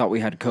sick and we thought we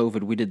had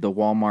COVID, we did the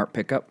Walmart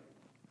pickup.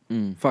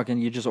 Fucking,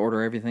 you just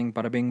order everything,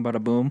 bada bing,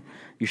 bada boom.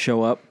 You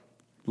show up,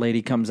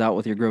 lady comes out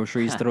with your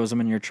groceries, throws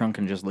them in your trunk,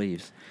 and just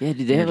leaves. Yeah,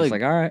 dude, they And have you're just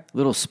like, all right.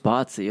 little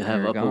spots that you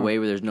have They're up gone. away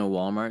where there's no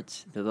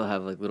Walmarts. They'll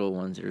have like little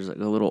ones. There's like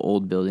a little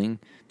old building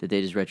that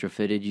they just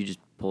retrofitted. You just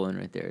pull in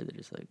right there. They're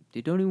just like,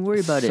 dude, don't even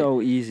worry about it.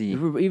 So easy.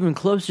 We're even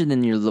closer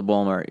than your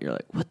Walmart. You're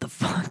like, what the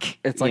fuck?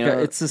 It's like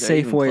it's a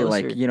safe way.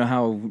 Like, you know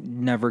how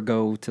never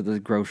go to the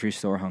grocery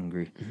store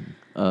hungry.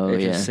 oh It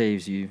yeah, just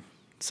saves you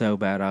so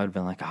bad. I'd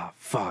been like, oh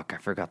fuck,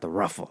 I forgot the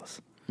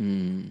Ruffles. God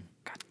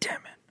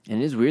damn it.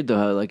 and it is weird though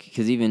how like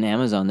because even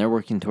Amazon they're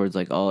working towards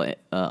like all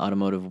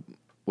automotive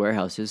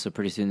warehouses. So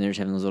pretty soon they're just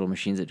having those little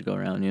machines that go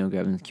around,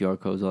 grabbing the QR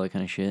codes, all that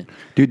kind of shit.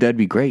 Dude, that'd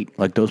be great.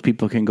 Like those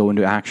people can go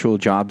into actual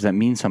jobs that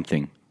mean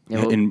something.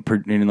 Yeah, well,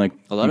 and like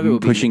a lot of it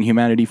would be- pushing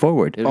humanity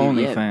forward. It'll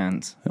be- yeah.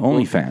 OnlyFans.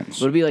 OnlyFans.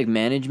 Would it be like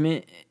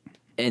management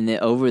and then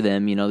over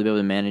them, they'll be able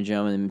to manage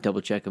them and then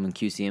double check them and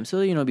QC them. So,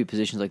 it'd be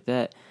positions like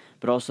that.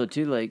 But also,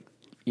 too, like,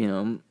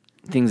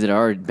 things that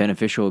are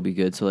beneficial would be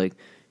good. So, like,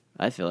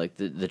 I feel like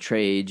the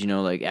trades,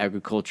 like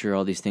agriculture,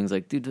 all these things.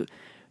 Like, dude,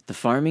 the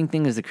farming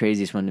thing is the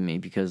craziest one to me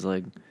because,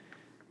 like,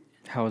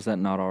 How is that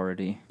not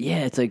already? Yeah,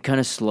 it's like kind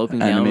of sloping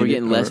down. We're Animated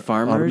getting less or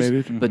farmers,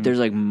 automated? but there's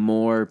like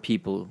more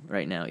people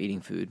right now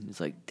eating food. It's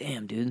like,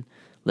 damn, dude.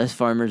 Less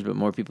farmers, but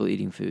more people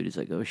eating food. It's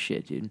like, oh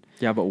shit, dude.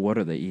 Yeah, but what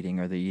are they eating?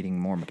 Are they eating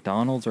more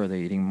McDonald's or are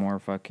they eating more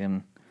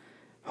fucking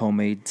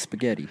homemade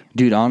spaghetti?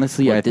 Dude,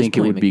 honestly, Well, I at this think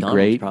it point, would be McDonald's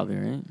great. Probably,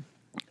 right?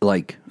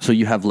 Like, so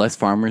you have less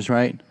farmers,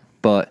 right?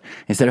 But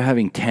instead of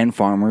having 10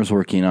 farmers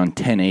working on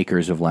 10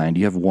 acres of land,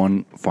 you have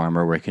one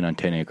farmer working on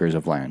 10 acres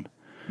of land.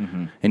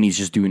 And he's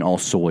just doing all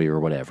soy or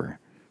whatever.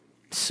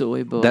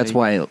 Soy boy. That's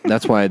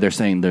why they're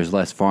saying there's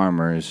less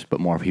farmers but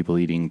more people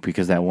eating,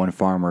 because that one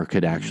farmer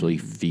could actually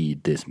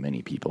feed this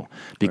many people.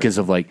 Because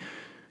of like,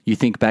 you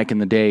think back in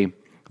the day,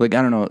 like,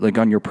 I don't know, like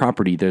on your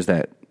property there's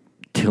that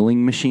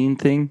tilling machine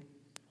thing.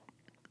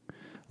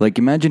 Like,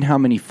 imagine how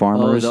many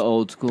farmers. Oh, the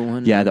old school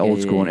one? Yeah, the Okay,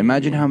 old school one.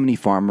 Imagine how many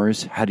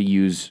farmers had to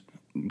use,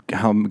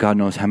 God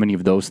knows how many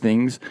of those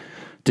things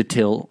to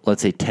till,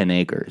 let's say, 10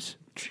 acres.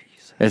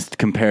 As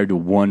compared to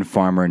one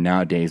farmer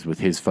nowadays with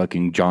his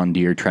fucking John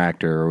Deere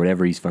tractor or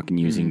whatever he's fucking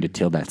using to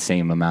till that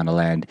same amount of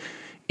land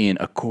in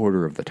a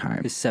quarter of the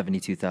time. His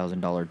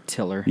 $72,000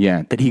 tiller.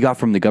 Yeah, that he got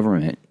from the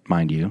government,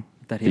 mind you,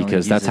 That he only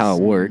because that's how it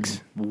uses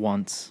works.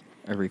 Once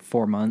every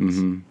 4 months.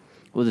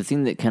 Well, the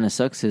thing that kind of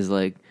sucks is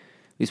like,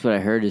 at least what I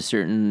heard is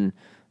certain.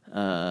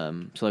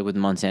 So like with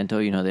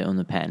Monsanto, you know, they own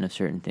the patent of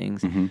certain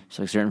things.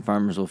 So like certain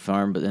farmers will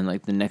farm, but then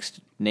like the next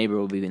neighbor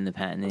will be in the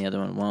patent, and the other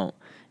one won't,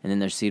 and then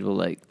their seed will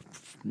like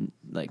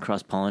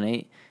cross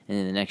pollinate, and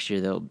then the next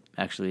year they'll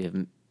actually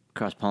have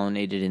cross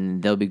pollinated,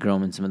 and they'll be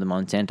growing some of the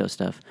Monsanto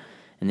stuff,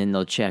 and then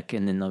they'll check,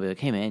 and then they'll be like,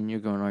 "Hey man, you're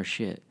growing our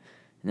shit,"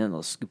 and then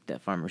they'll scoop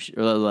that farmer shit,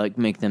 or they'll, like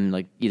make them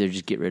like either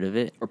just get rid of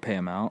it, Or pay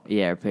him out.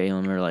 yeah, or pay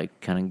them, or like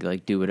kind of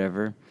like do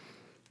whatever.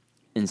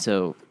 And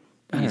so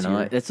I don't know.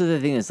 Easier. That's the other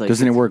thing. Is like,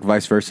 Doesn't it work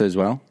vice versa as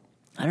well?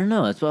 I don't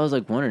know. That's what I was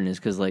like wondering, is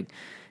because like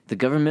the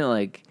government,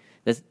 like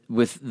that's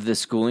with the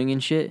schooling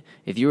and shit.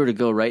 If you were to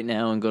go right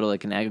now and go to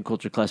like an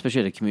agriculture class,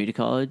 especially at a community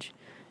college,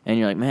 and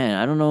you're like, man,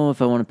 I don't know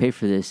if I want to pay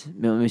for this.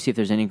 Let me see if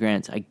there's any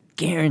grants. I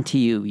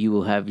guarantee you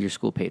will have your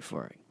school paid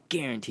for. I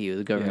guarantee you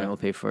the government Yeah. will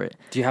pay for it.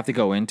 Do you have to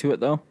go into it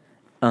though?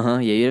 Yeah,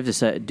 you have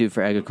to do it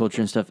for agriculture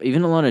and stuff.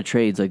 Even a lot of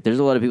trades, like there's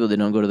a lot of people that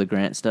don't go to the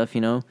grant stuff,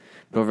 you know.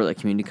 But over at like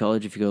community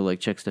college, if you go like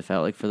check stuff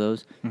out, like for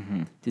those,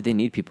 dude, they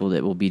need people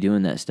that will be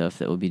doing that stuff,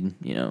 that will be,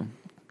 you know,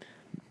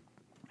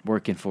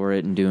 working for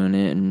it and doing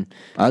it. And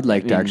I'd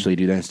like to mean- actually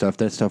do that stuff.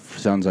 That stuff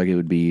sounds like it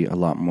would be a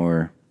lot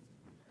more.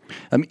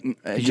 I mean,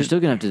 you're still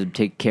gonna have to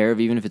take care of,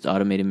 even if it's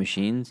automated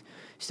machines.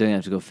 You're still gonna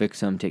have to go fix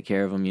them, take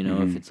care of them. You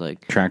know, if it's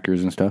like,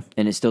 tractors and stuff.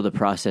 and it's still the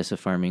process of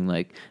farming.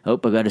 Like, oh,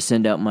 I got to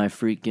send out my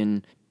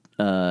freaking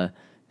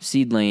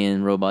seed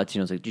laying robots. You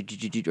know, it's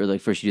like, or like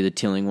first you do the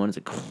tilling one. It's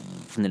like,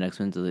 and the next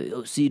one's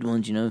like, seed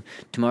ones. You know,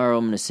 tomorrow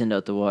I'm gonna send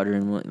out the water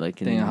and what, like,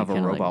 and Then then you'll have a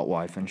kinda robot Like,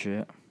 wife and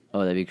shit. oh,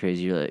 that'd be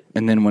crazy. You're like,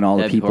 And then when all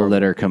the That'd be people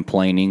that horrible. are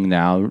complaining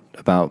now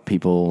about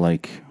people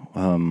like,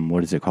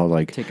 what is it called?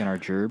 Like, Taking our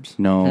gerbs.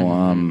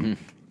 no,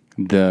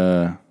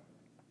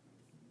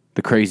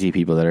 the crazy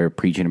people that are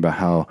preaching about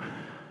how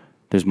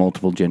there's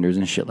multiple genders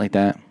and shit like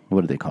that.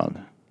 What are they called?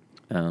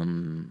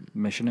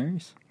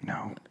 Missionaries.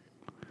 No.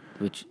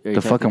 which are you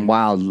The talking- fucking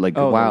wild, like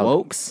Oh, the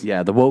wild wokes?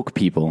 Yeah, the woke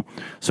people.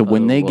 So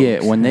when the they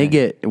get wokes.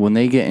 when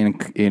they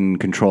get in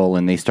control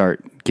and they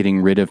start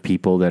getting rid of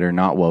people that are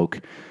not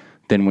woke,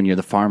 then when you're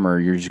the farmer,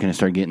 you're just going to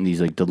start getting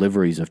these like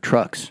deliveries of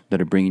trucks that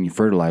are bringing you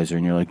fertilizer,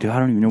 and you're like, dude, I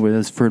don't even know where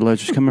this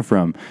fertilizer's coming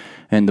from.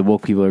 And the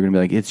woke people are going to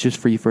be like, it's just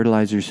free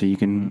fertilizer so you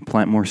can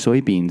plant more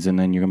soybeans. And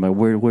then you're going to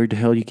be like, where the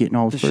hell are you getting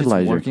all this This shit's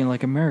fertilizer? working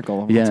like a miracle.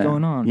 What's Yeah,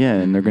 going on? Yeah,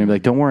 and they're going to be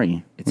like, don't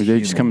worry. It's They're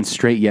just human.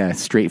 coming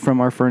straight from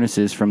our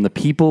furnaces, from the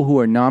people who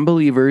are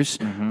non-believers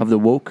of the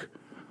woke.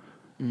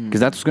 Because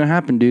that's what's going to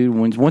happen, dude.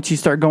 Once you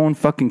start going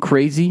fucking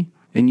crazy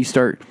and you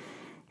start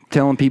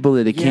telling people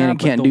that they can and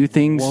but can't the do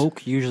things,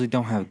 Woke usually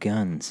don't have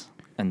guns,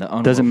 and the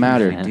unwoke doesn't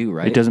matter. usually do,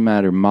 right? It doesn't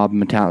matter. Mob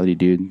mentality,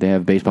 dude. They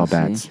have baseball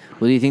bats. See?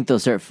 Well, do you think they'll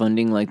start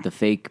funding like the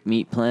fake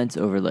meat plants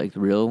over like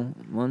real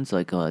ones?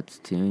 Like, oh, it's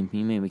too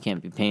we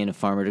can't be paying a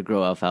farmer to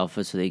grow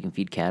alfalfa so they can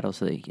feed cattle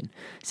so they can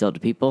sell it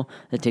to people.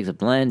 That takes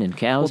up land and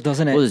cows. Well,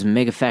 doesn't it- We'll just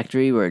make a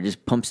factory where it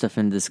just pumps stuff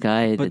into the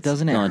sky. But that's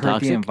doesn't it hurt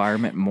non-toxic? the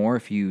environment more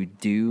if you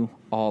do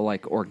all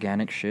like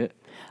organic shit?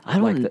 I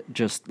don't- like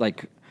just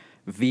like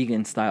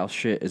vegan style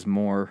shit is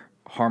more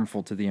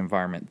harmful to the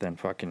environment than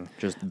fucking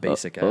just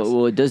basic ass.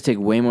 Well, it does take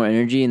way more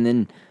energy, and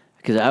then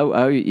because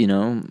I you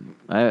know,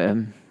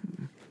 I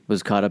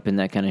was caught up in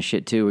that kind of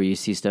shit too, where you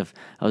see stuff.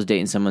 I was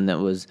dating someone that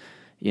was,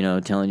 you know,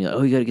 telling you,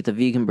 oh, you got to get the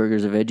vegan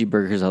burgers or veggie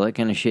burgers, all that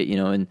kind of shit, you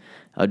know, and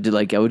I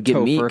would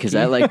get meat because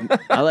I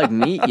like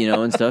meat, you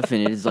know, and stuff,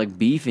 and it's like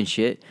beef and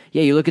shit.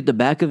 Yeah, you look at the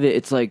back of it,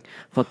 it's like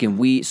fucking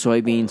wheat,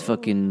 soybeans,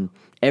 fucking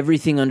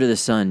everything under the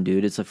sun,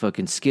 dude. It's like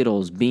fucking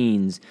Skittles,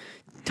 beans,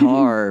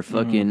 tar,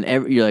 fucking.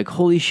 You're like,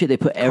 holy shit, they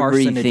put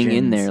everything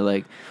in Carcinogens. there.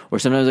 Like, or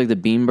sometimes like the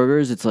bean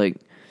burgers, it's like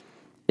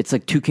it's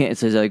like 2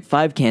 cans. It's like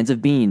 5 cans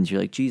of beans. You're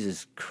like,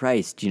 Jesus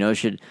Christ,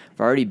 if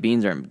already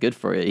beans aren't good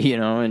for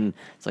you, and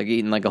it's like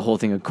eating like a whole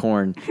thing of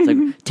corn. It's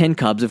like 10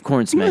 cobs of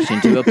corn smashed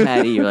into a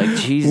patty. You're like,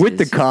 Jesus. With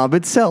the cob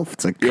itself.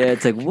 It's like, Yeah,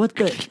 it's like, what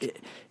the?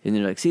 And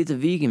they're like, see, it's a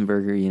vegan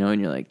burger, and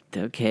you're like,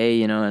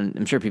 okay, and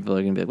I'm sure people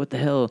are going to be like, what the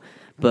hell?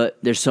 But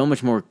there's so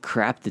much more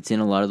crap that's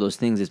in a lot of those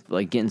things. It's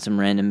like getting some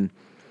random,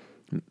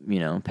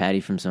 patty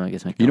from some, I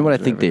guess, McDonald's. you know what I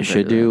or think they whatever,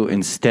 should do?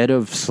 Instead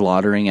of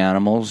slaughtering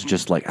animals,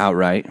 just like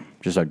outright,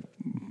 just like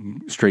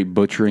straight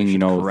butchering,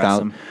 caress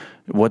without, 'em.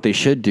 what they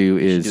should do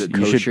is do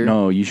it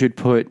kosher? you should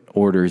put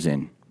orders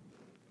in.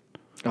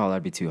 Oh,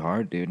 that'd be too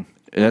hard, dude.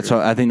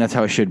 I think that's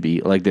how it should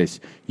be. Like this,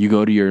 you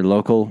go to your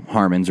local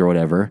Harmon's or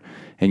whatever,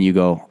 and you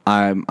go,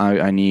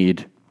 I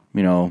need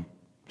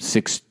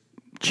 6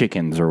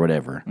 chickens or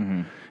whatever,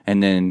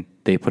 and then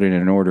they put it in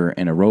an order,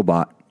 and a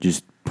robot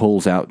just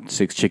pulls out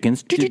 6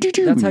 chickens.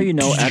 That's how you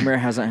know Admir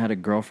hasn't had a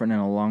girlfriend in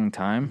a long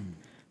time.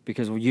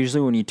 Because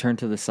usually when you turn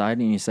to the side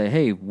and you say,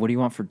 hey, what do you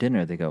want for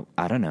dinner? They go,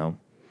 I don't know.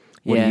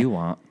 What Yeah. do you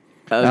want?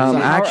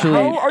 Actually,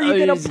 How are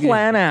you going to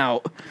plan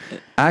out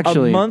a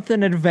month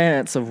in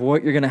advance of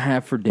what you're going to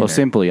have for dinner? well,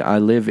 simply, I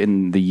live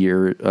in the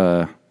year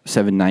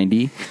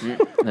 790,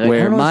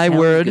 where "Oh, my sounds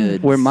word,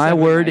 good." where my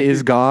word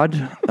is God.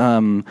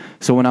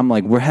 So when I'm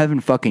like, we're having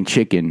fucking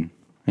chicken,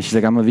 and she's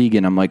like, I'm a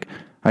vegan. I'm like,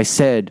 I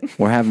said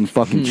we're having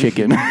fucking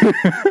chicken,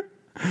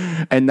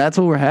 and that's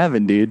what we're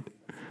having, dude.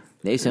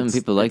 Some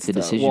people like the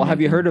decision. Well,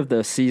 have you making. heard of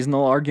the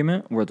seasonal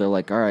argument where they're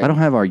like, all right. I don't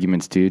have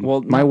arguments, dude.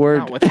 Well, my not- word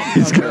not with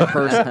a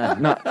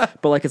person,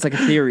 but like it's like a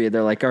theory.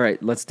 They're like, all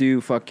right, let's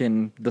do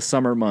fucking the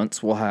summer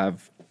months. We'll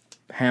have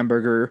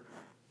hamburger,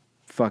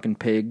 fucking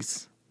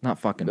pigs, not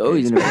fucking. Oh,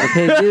 pigs, he's gonna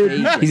pig, dude.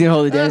 He's gonna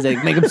hold it down. He's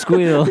like, make him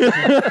squeal.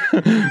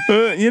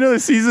 the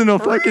seasonal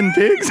fucking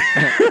pigs.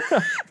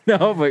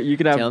 no, but you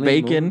could Tell have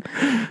me bacon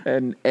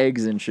and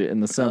eggs and shit in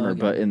the summer. okay.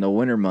 But in the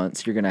winter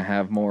months, you're gonna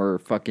have more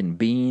fucking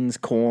beans,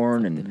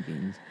 corn,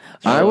 and.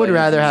 I would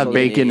rather have So-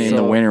 bacon in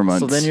the winter months.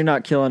 So then you're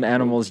not killing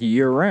animals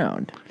year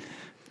round.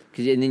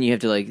 And then you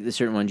have to like the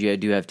certain ones you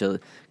do have to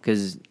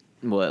because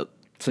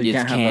So you it's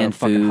can't have a canned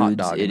fucking hot foods,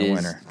 dog in it the is,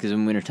 winter. because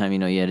in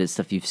wintertime it's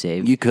stuff you've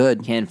saved. You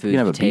could canned food, You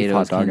can have a beef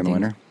potatoes, hot dog in canned the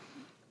things. winter.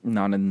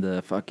 Not in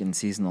the fucking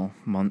seasonal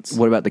months.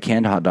 What about the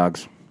canned hot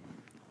dogs?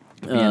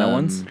 Vienna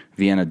ones?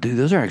 Vienna, dude,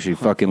 those are actually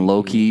fucking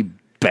low key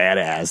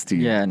badass,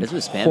 dude. Yeah, and That's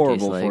what spam horrible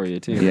tastes like. for you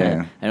too.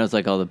 Yeah. I know it's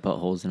like all the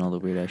buttholes and all the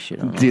weird ass shit.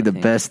 On Dude, the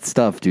best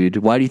stuff, dude.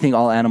 Why do you think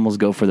all animals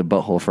go for the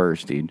butthole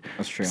first, dude?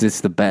 That's true. 'Cause it's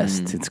the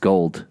best. It's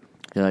gold.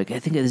 They're like, I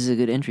think this is a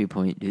good entry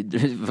point,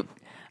 dude.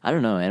 I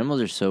don't know. Animals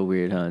are so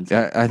weird, huh? It's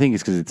I think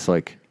it's because it's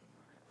like,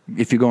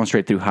 if you're going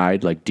straight through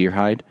hide, like deer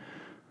hide,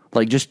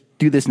 like just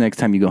do this next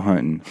time you go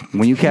hunting.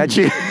 When you catch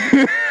it,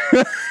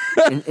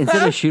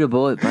 instead of shoot a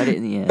bullet, bite it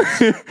in the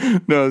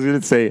ass. no, I was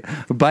gonna say,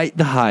 bite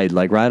the hide,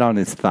 like right on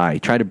its thigh.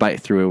 Try to bite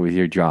through it with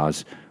your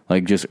jaws,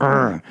 like just,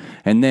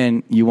 and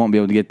then you won't be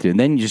able to get through. And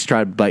then you just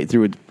try to bite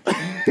through it.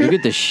 You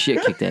get the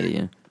shit kicked out of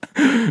you.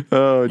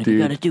 Oh, You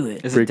dude, gotta do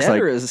it. Is it Rick's dead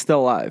like- or is it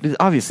still alive? it's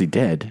obviously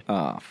dead.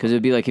 Because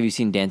it'd be like, have you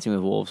seen Dancing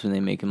with Wolves when they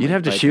make him? You'd like,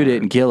 have to bite shoot the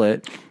it and kill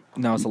it.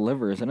 No, it's the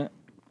liver, isn't it?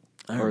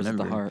 I don't or is it the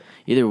remember. heart?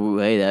 Either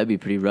way, that'd be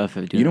pretty rough.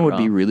 If You know what would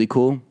be wrong. really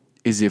cool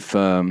is if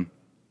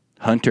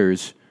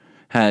hunters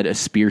had a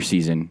spear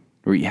season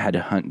where you had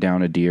to hunt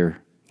down a deer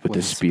with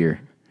a spear.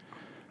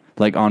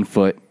 Like on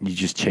foot, you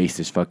just chase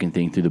this fucking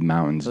thing through the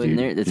mountains, Well, and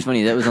dude. That's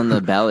funny. That was on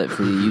the ballot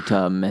for the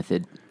Utah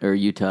method or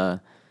Utah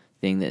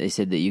thing that they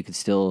said that you could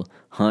still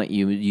hunt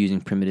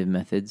using primitive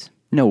methods.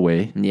 No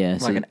way. Yeah,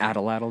 so, Like an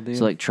atlatl, dude.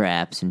 so like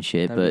traps and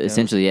shit. That'd But be dope.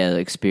 essentially, yeah,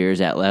 like spears,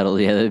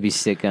 atlatl. Yeah, that'd be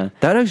sick. That'd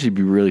actually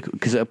be really cool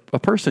because a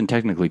person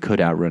technically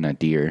could outrun a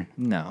deer.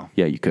 no,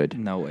 Yeah, you could.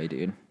 no way,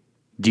 dude.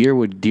 Deer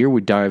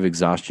would die of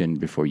exhaustion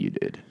before you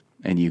did,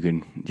 and you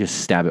can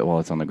just stab it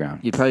while it's on the ground.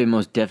 You'd probably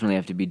most definitely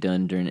have to be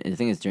done during. I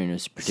think it's during a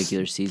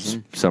particular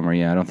season. Summer,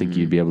 yeah, I don't think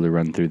you'd be able to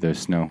run through the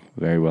snow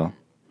very well.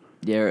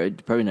 Yeah, or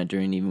probably not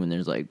during even when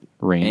there's like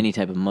Rain. any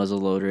type of muzzle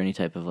loader, any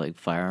type of like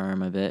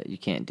firearm. I bet you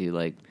can't do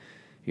like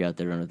you're out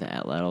there running with the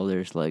atlatl.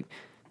 There's like,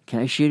 can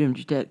I shoot him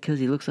just because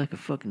he looks like a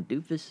fucking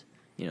doofus?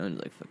 You know, and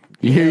like fucking.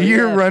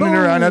 You're yeah, running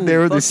around out there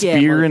with a Fuck yeah,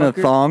 spear and a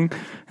motherfucker. thong,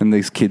 and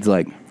this kid's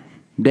like,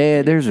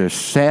 "Dad, there's a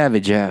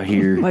savage out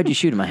here." Why'd you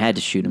shoot him? I had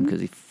to shoot him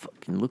because he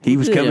fucking looked. He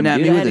was look coming him, at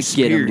dude. me I with had a to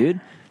get him, spear.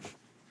 dude.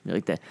 You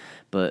like that?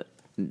 But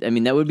I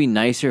mean, that would be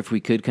nicer if we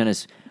could kind of.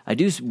 I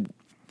do think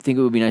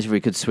it would be nice if we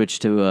could switch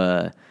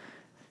to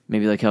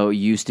maybe like how it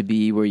used to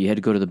be, where you had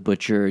to go to the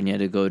butcher and you had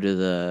to go to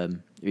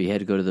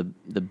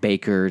the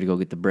baker to go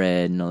get the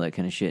bread and all that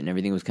kind of shit, and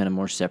everything was kind of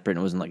more separate. And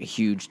it wasn't like a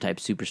huge type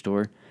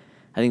superstore.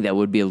 I think that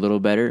would be a little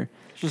better.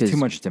 It's just too 'cause-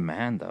 much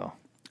demand, though.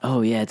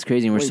 Oh yeah, it's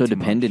crazy, and we're Way so too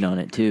dependent on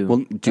it too. Well,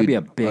 That'd dude, be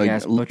a big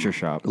ass like, butcher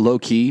shop. Low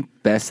key,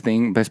 best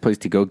place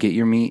to go get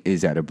your meat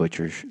is at a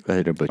butcher.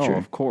 Oh,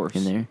 of course.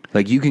 in there.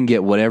 Like you can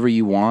get whatever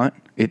you want.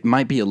 It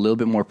might be a little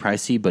bit more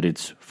pricey, but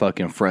it's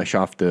fucking fresh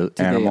off the Do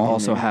they animal.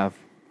 also have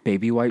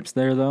baby wipes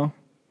there, though?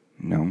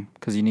 No,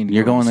 because you need to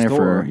you're go going to the there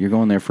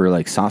store. for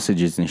like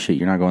sausages and shit.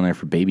 You're not going there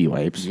for baby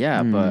wipes.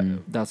 Yeah, but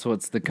that's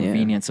what's the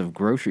convenience of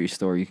grocery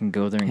store. You can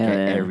go there and Hell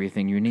get yeah.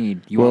 everything you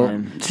need. You Well,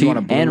 want, see, you want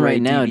a Blu-ray And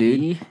right now,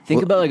 DVD? dude,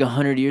 think about like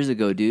 100 years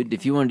ago, dude.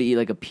 If you wanted to eat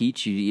like a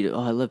peach, you'd eat it.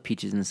 Oh, I love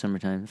peaches in the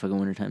summertime, fucking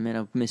wintertime. Man,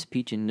 I miss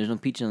peach, and there's no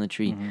peaches on the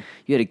tree.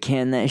 You had to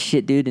can that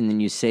shit, dude, and then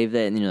you save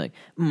that, and then you're like,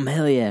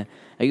 hell yeah.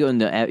 You go in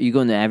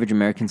the average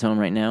American's home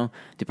right now.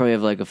 They probably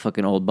have like a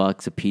fucking old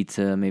box of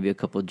pizza, maybe a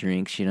couple of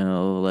drinks,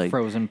 like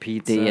Frozen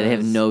pizza. They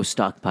have no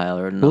stockpile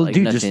or no, Well, like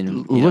dude, nothing. just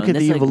you look know, at and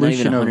the that's, like, not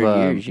evolution even of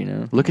 100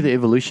 years, look at the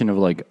evolution of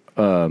like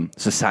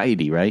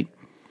society, right?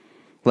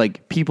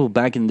 Like people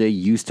back in the day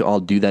used to all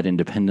do that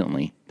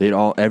independently.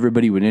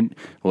 Everybody would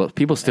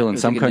people still in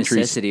was some like a countries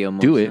necessity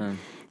almost, do it. huh?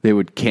 They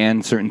would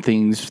can certain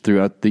things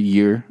throughout the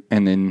year,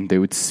 and then they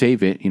would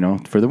save it,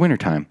 for the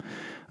wintertime.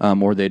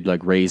 Or they'd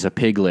like raise a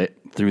piglet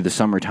through the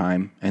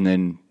summertime, and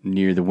then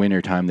near the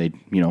wintertime they'd,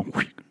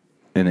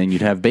 and then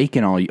you'd have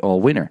bacon all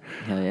winter.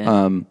 Hell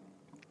yeah.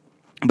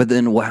 But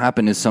then what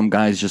happened is some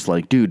guys just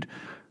like, dude,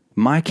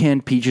 my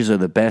canned peaches are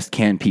the best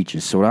canned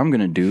peaches. So what I'm going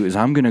to do is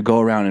I'm going to go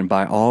around and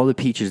buy all the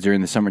peaches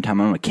during the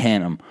summertime. I'm going to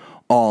can them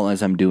all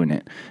as I'm doing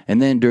it.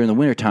 And then during the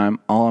wintertime,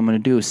 all I'm going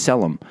to do is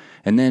sell them.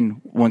 And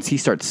then once he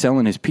starts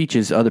selling his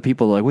peaches, other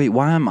people are like, wait,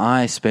 why am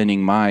I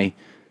spending my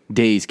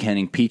days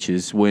canning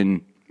peaches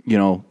when,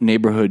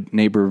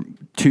 neighbor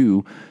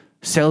 2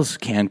 sells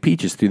canned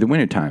peaches through the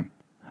wintertime?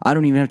 I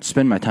don't even have to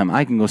spend my time.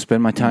 I can go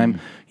spend my time,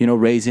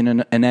 raising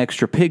an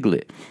extra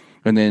piglet.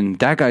 And then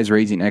that guy's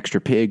raising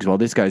extra pigs while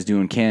this guy's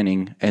doing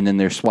canning, and then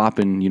they're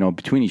swapping,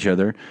 between each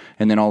other.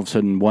 And then all of a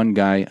sudden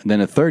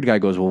then a third guy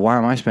goes, well, why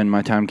am I spending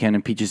my time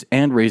canning peaches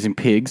and raising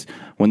pigs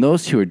when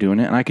those two are doing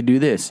it and I could do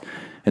this?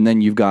 And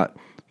then you've got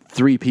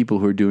 3 people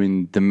who are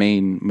doing the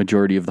main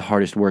majority of the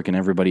hardest work, and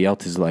everybody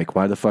else is like,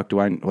 why the fuck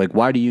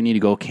why do you need to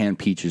go can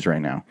peaches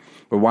right now?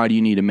 Or why do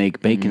you need to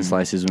make bacon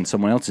slices when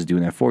someone else is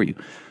doing that for you?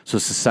 So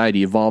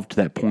society evolved to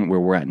that point where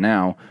we're at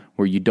now,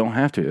 where you don't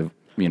have to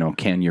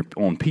can your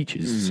own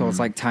peaches. So it's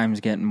like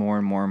time's getting more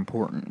and more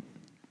important.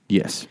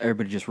 Yes.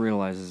 Everybody just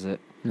realizes it.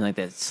 Like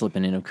that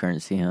slipping in of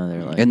currency, huh?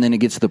 They're like, And then it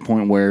gets to the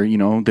point where,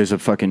 there's a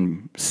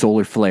fucking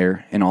solar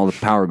flare and all the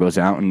power goes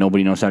out and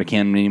nobody knows how to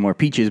can any more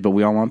peaches, but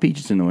we all want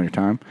peaches in the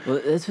wintertime. well,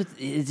 it's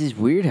just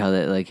weird how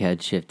that like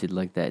had shifted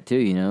like that too.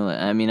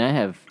 I mean,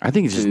 I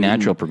think it's just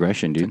natural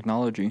progression, dude.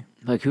 Technology.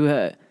 Like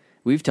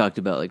we've talked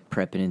about like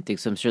prepping and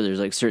things. I'm sure there's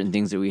like certain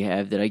things that we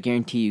have that I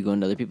guarantee you go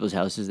into other people's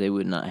houses, they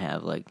would not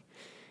have like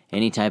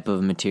any type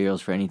of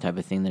materials for any type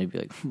of thing. That'd be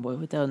like,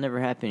 what that'll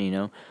never happen,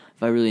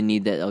 If I really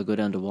need that, I'll go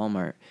down to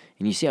Walmart.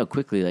 And you see how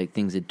quickly like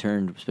things had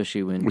turned,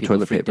 especially when With people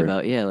toilet freaked paper.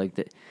 about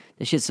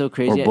that shit's so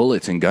crazy. Or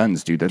bullets and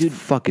guns, dude. That's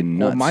fucking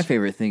nuts. Well, my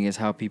favorite thing is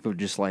how people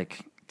just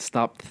like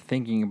stopped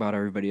thinking about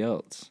everybody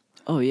else.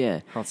 Oh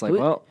yeah. How it's like,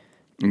 well,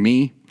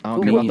 Me? I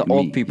don't care about the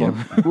old people.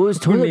 Yep. Was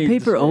Who toilet needs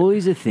paper it?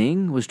 always a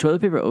thing? Was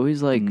toilet paper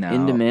always like No.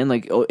 in demand,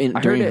 like I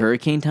heard during it-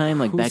 hurricane time,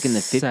 like Who back in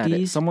the said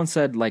it? 50s? Someone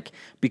said like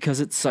because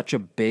it's such a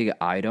big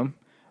item,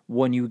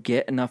 when you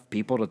get enough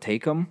people to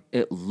take them,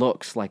 it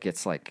looks like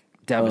it's like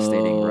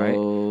devastating, right?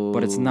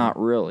 But it's not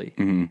really.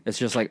 It's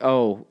just like,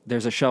 oh,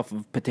 there's a shelf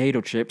of potato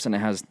chips and it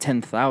has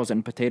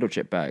 10,000 potato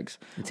chip bags,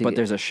 but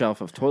there's a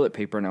shelf of toilet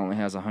paper and it only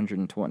has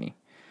 120.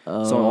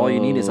 So all you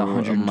need is a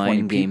 120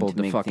 mind game people to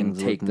to make fucking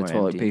things take look the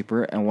more toilet empty.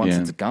 paper, and once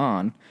Yeah. it's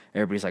gone,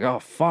 everybody's like, oh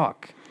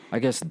fuck. I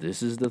guess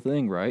this is the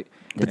thing, right?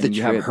 But And the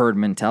you have trip- herd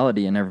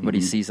mentality, and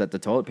everybody sees that the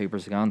toilet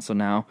paper's gone. So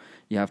now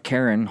you have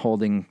Karen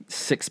holding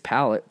 6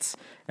 pallets,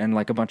 and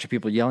like a bunch of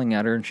people yelling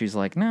at her, and she's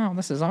like, "No,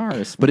 this is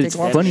ours." But We it's take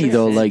lots of funny, shit."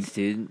 though, like-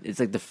 dude,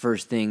 it's like the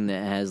first thing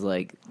that has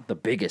like the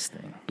biggest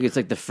thing. it's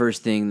like the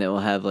first thing that will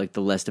have like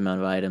the least amount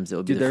of items that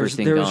will be Dude, the there's first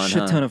thing there's gone. a shit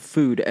huh? ton of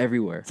food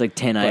everywhere. It's like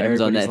 10 But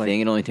items on that everybody's like- thing.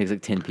 It only takes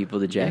like 10 people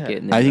to jack Yeah.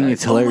 it. And I think they're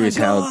it's like, hilarious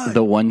how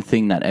the one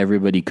thing that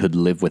everybody could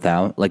live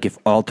without, like if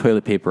all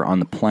toilet paper on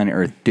the planet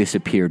Earth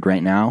disappeared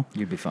right now,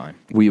 You'd be fine,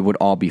 we would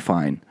all be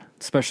fine.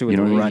 especially with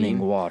You know what I running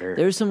mean? water.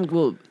 There's some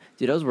cool.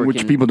 Dude, I was working.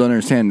 Which people don't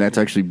understand. That's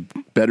actually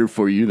better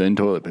for you than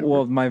toilet paper.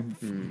 Well, my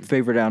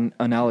favorite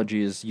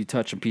analogy is you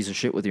touch a piece of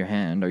shit with your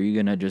hand. Are you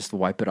gonna just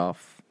wipe it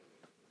off?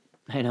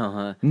 I know,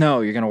 huh? No,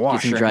 you're gonna wash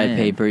Get some your dry hand.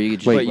 paper. You could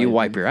just But you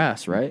wipe your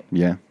ass, right?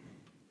 yeah.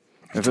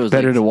 Or if it was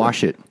Better like- to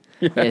wash it.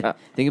 Yeah,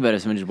 think about it.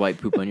 If someone just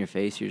wipe poop on your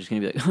face, you're just gonna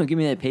be like, "Oh, give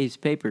me that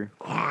paper."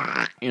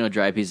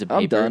 Dry piece of paper.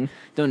 I'm done.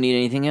 Don't need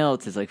anything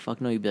else. It's like,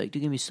 fuck no. You'd be like,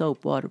 "Dude, give me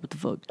soap, water. What the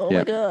fuck?" Oh Yeah.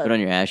 my god. But on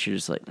your ass, you're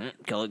just like,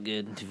 call it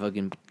good. To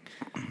fucking.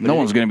 No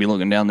one's going to be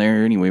looking down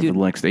there anyway for Dude. the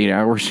next 8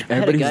 hours. I had a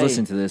Everybody's guy-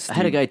 listening to this. I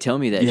had a dude. guy tell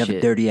me that You have shit.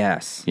 a dirty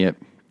ass. Yep.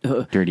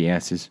 Dirty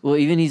asses. Well,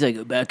 even he's like,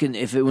 when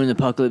the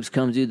apocalypse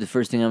comes, dude, the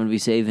first thing I'm gonna be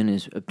saving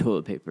is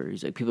toilet paper.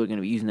 He's like, people are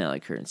gonna be using that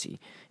like currency.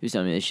 He was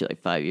telling me this shit like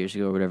 5 years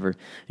ago or whatever. And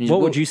he's What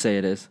like, would you say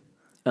it is?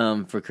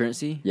 for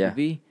currency? Yeah. Would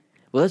be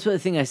Well, that's what the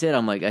thing I said.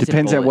 I'm like, I said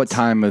Depends at what bullets.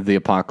 time of the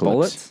apocalypse.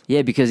 Bullets?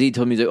 Yeah, because he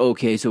told me, he's like,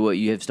 okay, so what,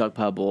 you have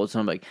stockpile bullets?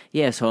 And I'm like,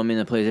 yeah, so I'm in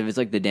the place. If it's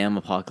like the damn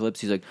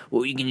apocalypse, he's like,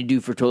 what are you going to do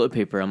for toilet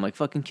paper? I'm like,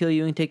 fucking kill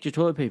you and take your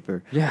toilet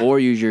paper. Yeah. Or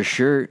use your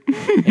shirt.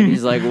 And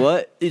he's like,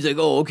 what? He's like,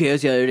 oh, okay, I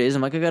see how it is.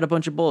 I'm like, I got a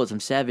bunch of bullets. I'm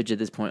savage at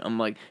this point. I'm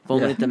like,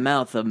 foaming Yeah. at the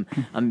mouth. I'm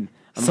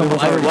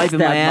Someone's already wiping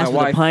my stabbed ass my with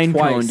a wife pine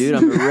cone, twice.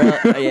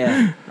 dude.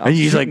 Yeah. And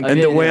he's like, I've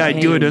and the been way in I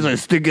do it pain. is I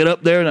stick it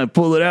up there and I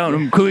pull it out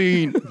and I'm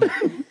clean.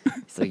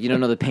 It's like, you don't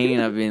know the pain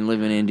I've been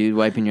living in, dude.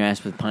 Wiping your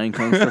ass with pine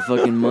cones for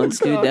fucking months,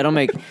 dude. That'll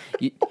make...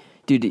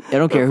 Dude, I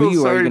don't care who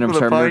you are. You're going to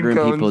start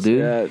murdering people,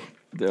 dude.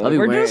 I'll be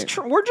wearing...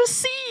 we're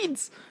just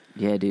seeds.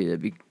 Yeah,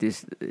 dude.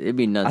 It'd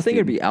be nuts, I think dude.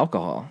 it'd be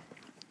alcohol.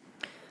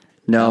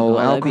 No,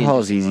 that'd be alcohol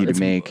is interesting. easy to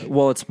make.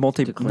 Well, it's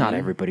To clean. not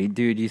everybody,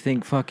 dude. You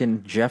think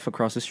fucking Jeff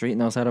across the street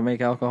knows how to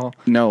make alcohol?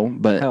 No,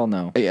 but Hell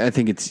no. I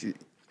think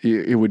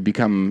it would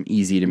become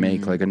easy to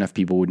make. Like enough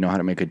people would know how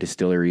to make a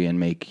distillery and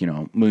make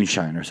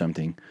moonshine or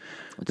something.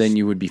 Then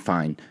you would be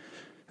fine.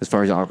 As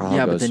far as alcohol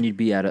Yeah, goes. but then you'd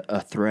be at a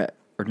threat,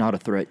 or not a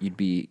threat. You'd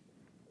be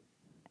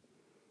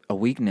a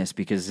weakness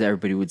because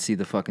everybody would see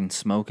the fucking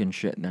smoke and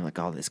shit, and they're like,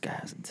 "Oh, this guy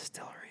has a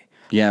distillery."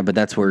 Yeah, but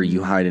that's where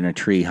you hide in a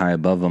tree high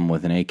above them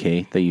with an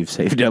AK that you've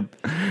saved up,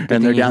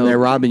 and they're you down there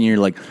hope- robbing you. You're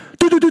like,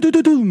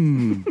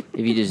 "Doo-doo-doo-doo-doo."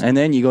 If you just... And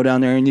then you go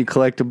down there and you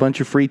collect a bunch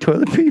of free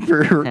toilet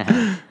paper.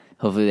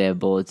 Hopefully they have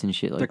bullets and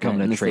shit like They're that. coming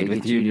to unless trade they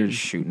with get you. You're just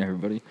shooting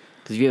everybody.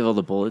 Because if you have all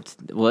the bullets...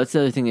 Well, that's the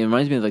other thing. It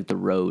reminds me of like The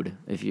Road.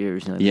 If you ever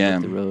seen like, Yeah.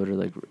 The Road or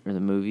the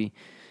movie.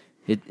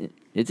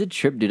 It's a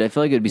trip, dude. I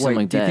feel like it'd be something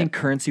like do you that. think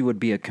currency would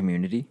be a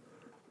community?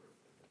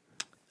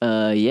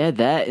 Yeah,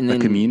 that and A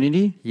then...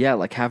 community? Yeah,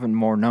 like having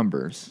more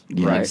numbers,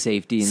 Yeah. Like right?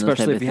 safety and those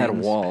Especially type if of you had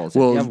things. walls.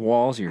 Well- if you have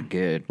walls, you're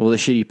good. Well, the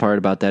shitty part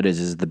about that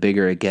is the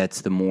bigger it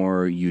gets, the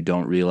more you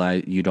don't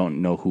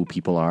know who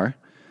people are,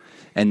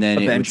 and then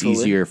it's Eventually.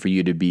 easier for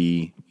you to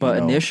be. But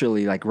you know,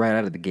 initially, like right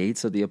out of the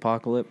gates of the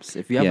apocalypse,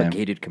 if you have Yeah. a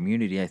gated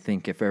community, I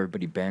think if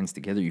everybody bands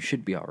together, you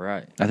should be all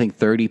right. I think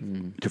 30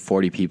 to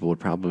 40 people would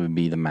probably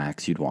be the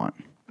max you'd want.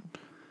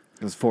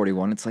 Because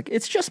 41, it's like,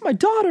 it's just my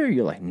daughter.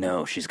 You're like,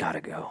 no, she's got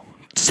to go.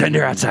 Send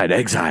her outside,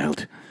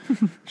 exiled.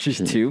 She's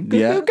two.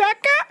 Yeah.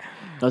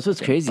 That's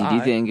what's crazy. Do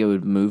you think it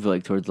would move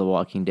like towards The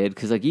Walking Dead?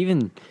 Because like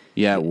even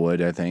Yeah, it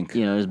would. I think.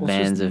 there's Well, it's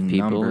bands just of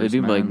people. numbers,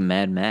 It'd be like man.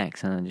 Mad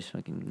Max, huh? Just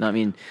fucking. I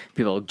mean,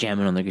 people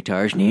jamming on their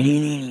guitars.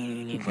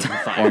 Fucking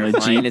fire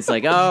flying. It's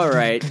like, all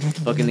right,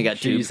 fucking. They got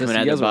tubes Jesus, coming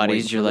out you of guys their were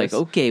bodies. waiting You're for like, this.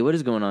 okay, what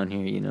is going on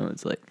here?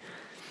 It's like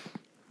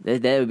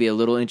that would be a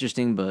little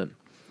interesting, but.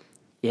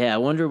 Yeah, I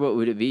wonder what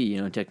would it be,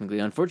 technically.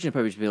 Unfortunately,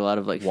 probably should be a lot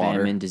of like Water.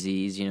 famine,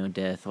 disease,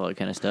 death, all that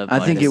kind of stuff. I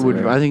think it would.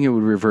 Violence. I think it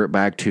would revert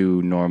back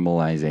to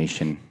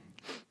normalization,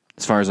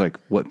 as far as like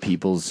what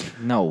people's.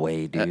 No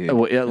way, dude.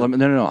 Well, yeah,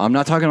 no. I'm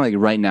not talking like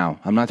right now.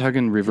 I'm not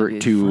talking revert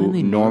It's to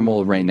finally normal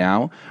normal. right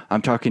now.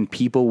 I'm talking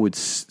people would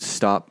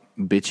stop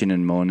bitching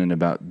and moaning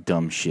about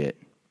dumb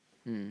shit.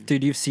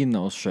 Dude, you've seen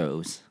those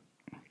shows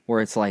where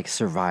it's like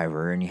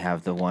Survivor and you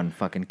have the one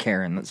fucking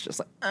Karen that's just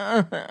like,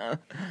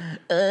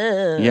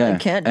 Yeah,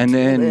 can't and do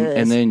then this.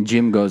 and then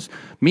Jim goes,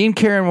 "Me and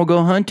Karen will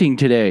go hunting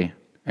today,"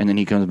 and then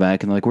he comes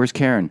back and they're like, "Where's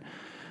Karen?"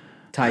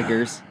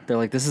 tigers. They're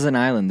like, this is an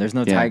island. There's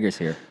no Yeah. tigers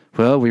here.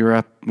 Well, we were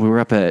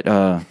up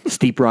at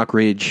Steep Rock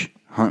Ridge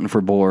hunting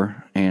for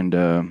boar, and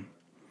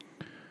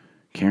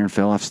Karen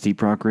fell off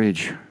Steep Rock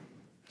Ridge.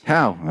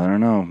 How? I don't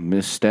know.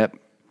 Misstep.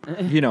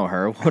 You know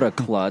her. What a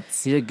klutz.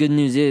 See, the good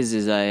news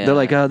is I. They're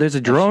like, there's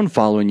a drone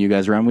following you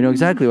guys around. We know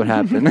exactly what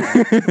happened.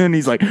 And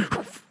he's like,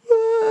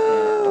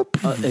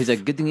 he's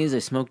like, good thing is I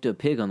smoked a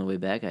pig on the way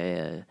back.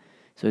 So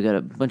we got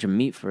a bunch of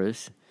meat for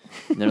us.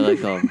 And they're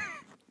like, oh,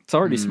 It's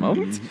already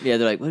smoked. yeah.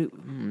 They're like,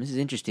 this is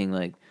interesting.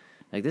 Like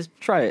this.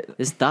 Try it.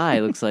 This thigh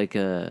looks like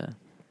a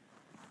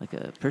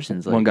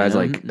person's. Like, One guy's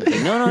like-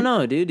 It's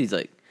no, dude. He's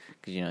like,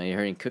 because you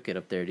heard him cook it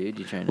up there, dude.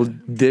 You're trying to. well,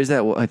 there's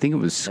that. I think it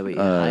was That way you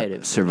hide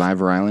it.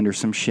 Survivor Island or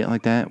some shit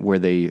like that, where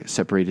they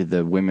separated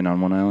the women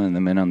on one island and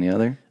the men on the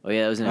other. Oh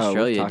yeah, that was in Oh, we've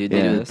Australia, talked dude.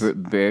 about They do this. the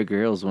Bear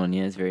Grylls one.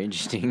 Yeah, it's very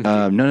interesting.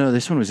 No,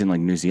 this one was in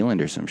like New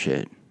Zealand or some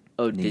shit.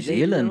 oh, New did they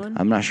do that Zealand. one?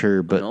 I'm not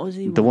sure, but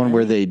Aussie the one, one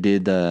where eh? they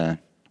did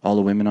all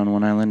the women on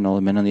one island and all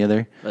the men on the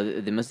other. Oh,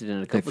 they must have done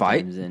it a They couple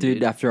fight? times. Then,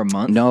 dude, after a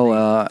month?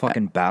 No, they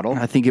fucking battle?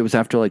 I think it was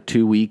after like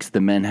 2 weeks.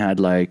 The men had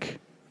like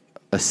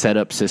a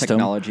setup system.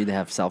 Technology, they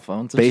have cell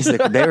phones.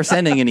 Basically, they were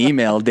sending an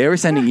email. They were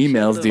sending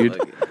emails, dude.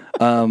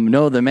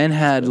 No, the men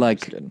had like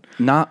kidding.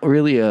 not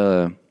really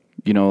a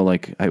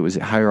like it was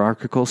a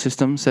hierarchical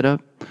system set up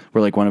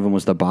where like one of them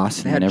was the boss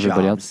and had then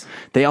everybody jobs. else.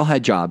 They all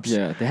had jobs.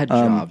 Yeah, they had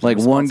jobs, Like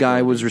one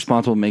guy was responsibilities.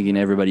 responsible for making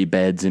everybody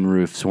beds and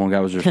roofs. One guy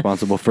was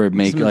responsible for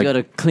making Someone's like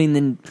got to clean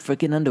the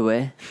freaking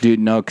underwear. dude,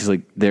 no, because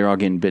like they're all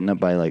getting bitten up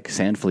by like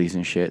sand fleas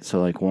and shit. So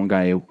like one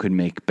guy could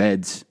make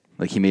beds.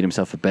 Like he made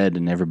himself a bed,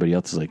 and everybody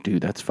else is like,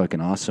 dude, that's fucking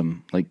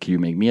awesome. Like, can you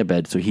make me a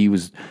bed? So he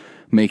was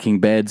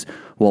making beds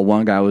while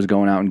one guy was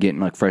going out and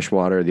getting like fresh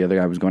water. The other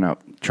guy was going out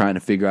trying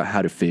to figure out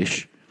how to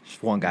fish.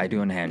 Just one guy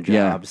doing hand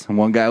Yeah, jobs. and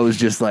one guy was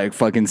just like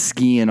fucking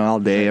skiing all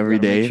day, every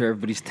Gotta make day. sure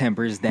everybody's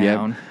temper's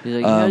down. He's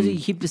like, how do you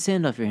keep the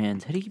sand off your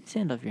hands? How do you keep the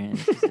sand off your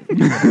hands?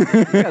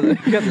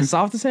 You got the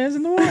softest hands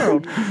in the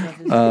world.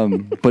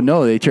 But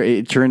no,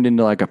 it turned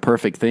into like a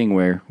perfect thing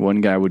where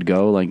one guy would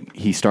go, like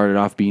he started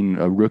off being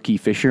a rookie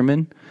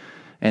fisherman,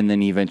 and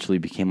then he eventually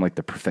became like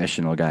the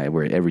professional guy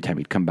where every time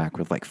he'd come back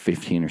with like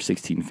 15 or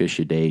 16 fish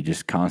a day,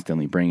 just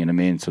constantly bringing them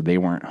in so they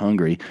weren't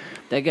hungry.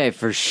 That guy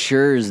for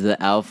sure is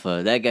the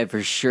alpha. That guy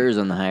for sure is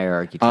on the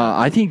hierarchy.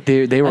 I think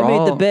they were I all...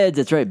 made the beds.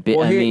 That's right.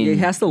 Well, I mean, he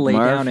has to lay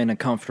Marv, down in a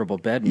comfortable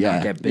bed and Yeah.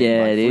 not get bitten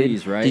Yeah, by dude.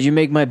 fleas, right? Did you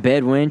make my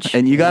bed, winch?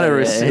 And you gotta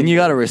Yeah. and you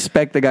gotta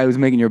respect the guy who's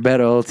making your bed,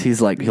 or else he's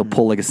like he'll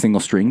pull like a single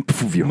string.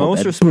 Poof, your whole Most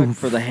bed, respect poof.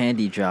 for the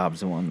handy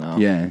jobs one, though.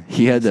 Yeah,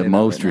 he had Say the that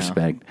most right now.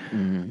 respect.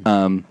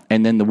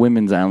 And then the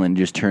women's island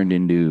just turned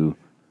into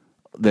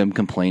them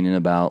complaining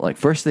about, like,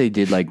 first they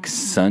did like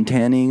sun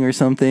tanning or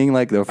something,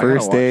 like the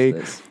first watch day.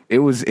 this.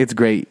 It's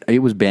great. It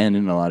was banned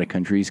in a lot of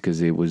countries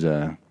because it was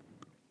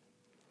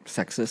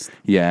Sexist.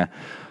 yeah.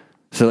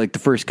 So like the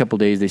first couple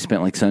days they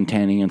spent like sun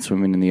tanning and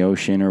swimming in the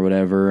ocean or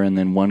whatever, and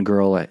then one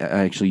girl I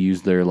actually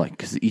used their, like,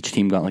 because each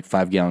team got like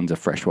 5 gallons of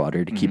fresh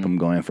water to keep them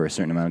going for a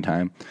certain amount of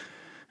time.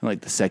 And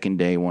like the second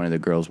day, one of the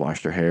girls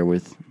washed her hair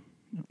with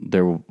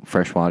their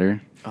fresh water.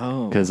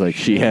 Oh, Because like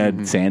she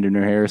had sand in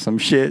her hair or some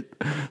shit.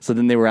 So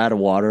then they were out of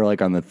water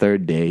like on the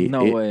third day.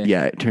 No way.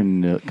 Yeah, it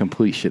turned into a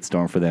complete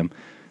shitstorm for them.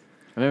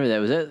 I remember that.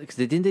 Was that because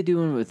didn't they do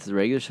one with the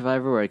regular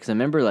Survivor? Because I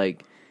remember,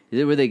 like, is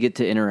it where they get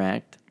to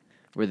interact?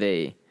 Where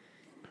they,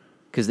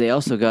 because they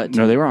also got to,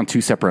 No, they were on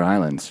 2 separate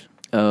islands.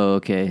 oh,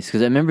 okay.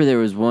 Because I remember there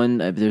was one.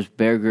 There's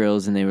Bear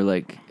Grylls, and they were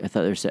like, I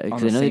thought they were because the I know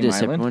they same did a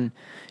separate island? one.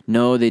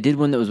 No, they did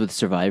one that was with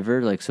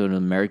Survivor, like so an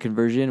American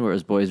version where it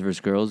was boys versus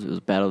girls. It was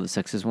Battle of the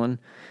Sexes one,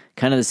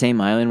 kind of the same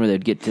island where they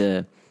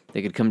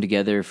could come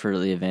together for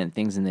the event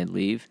things and they'd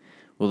leave.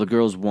 Well, the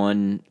girls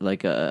won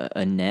like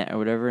a net or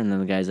whatever, and then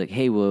the guy's like,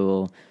 "Hey,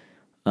 we'll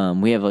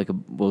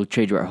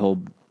trade you our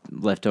whole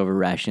leftover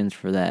rations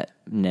for that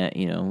net.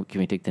 You know, can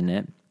we take the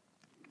net?"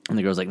 And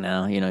the girl's like,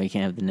 "No, you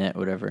can't have the net,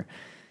 whatever."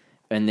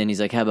 And then he's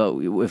like, "How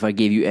about if I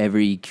gave you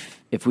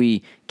if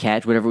we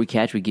catch whatever we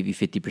catch, we give you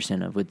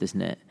 50% of with this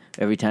net.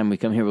 Every time we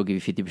come here, we'll give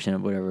you 50%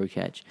 of whatever we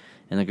catch."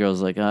 And the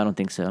girl's like, "Oh, I don't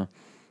think so."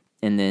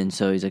 And then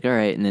so he's like, "All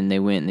right." And then they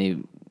went and they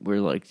were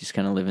like just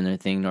kind of living their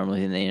thing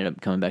normally. And they ended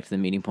up coming back to the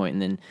meeting point.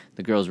 And then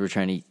the girls were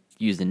trying to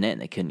use the net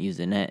and they couldn't use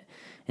the net.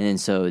 And then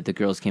so the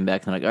girls came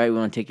back and they're like, "All right, we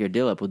want to take your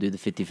deal up. We'll do the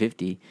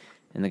 50-50.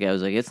 And the guy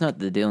was like, "It's not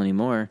the deal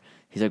anymore."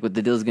 He's like, "What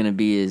the deal's going to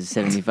be is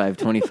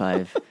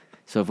 75-25.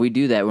 So if we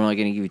do that, we're only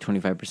going to give you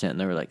 25%. And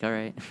they were like, "All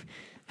right."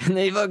 And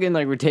they fucking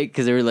like were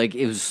because they were like,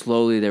 it was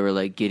slowly, they were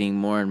like getting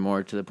more and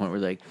more to the point where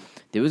like,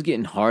 it was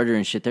getting harder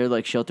and shit. Their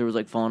like shelter was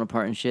like falling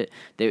apart and shit.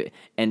 They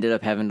ended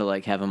up having to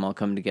like have them all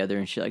come together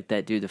and shit like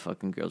that. Dude, the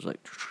fucking girls were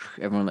like,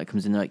 everyone like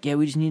comes in, they're like, "Yeah,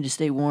 we just need to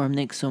stay warm.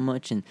 Thanks so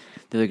much." And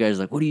the other guy's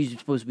like, "What are you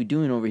supposed to be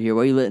doing over here?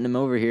 Why are you letting them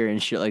over here?"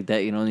 And shit like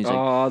that, And he's like,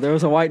 Oh, there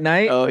was a white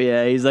knight. "Oh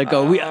yeah." He's like,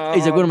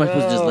 he's like, "What am I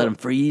supposed to just no. let them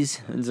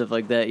freeze and stuff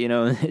like that?"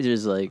 It's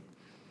just like,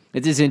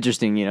 it's just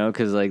interesting,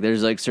 because like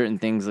there's like certain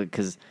things like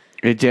because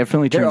It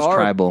definitely there turns are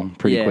tribal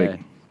pretty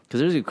quick. because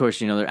there's of course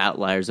there are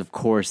outliers. Of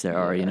course there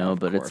are,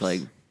 but it's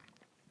like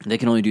they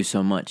can only do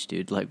so much,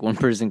 dude. Like one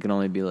person can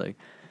only be like.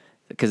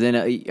 Because then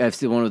I've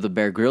seen one of the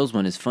Bear Grylls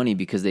one is funny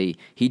because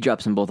he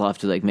drops them both off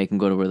to like make them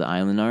go to where the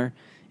island are,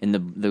 and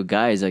the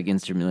guys like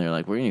instantly are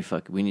like, "We're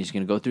just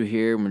gonna go through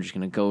here, and we're just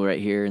gonna go right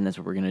here, and that's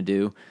what we're gonna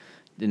do."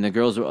 And the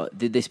girls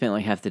they spent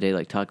like half the day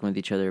like talking with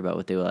each other about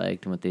what they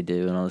liked and what they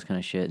do and all this kind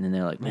of shit, and then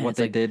they're like, "Man, What it's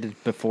they like,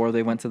 did before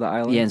they went to the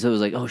island. yeah." And so it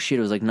was like, "Oh shit!"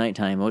 It was like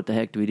nighttime. What the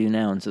heck do we do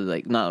now? And so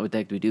like, not what the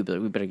heck do we do, but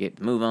like, we better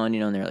move on,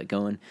 And they're like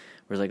going.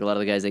 Whereas like a lot of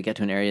the guys, they get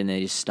to an area and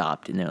they just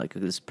stopped and they're like,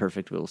 "This is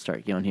perfect. We'll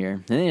start going here."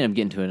 And they ended up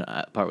getting to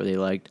a part where they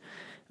liked.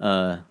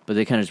 But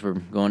they kind of just were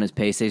going his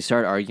pace. They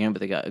started arguing, but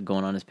they got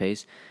going on his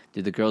pace.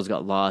 Dude, the girls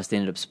got lost. They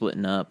ended up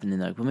splitting up, and then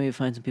like, "Well, maybe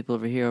find some people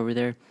over here, over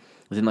there."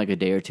 Within like a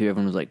day or two,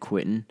 everyone was like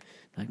quitting.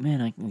 Like, "Man,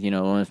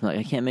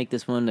 I can't make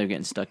this one." They're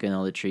getting stuck in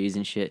all the trees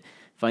and shit.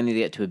 Finally,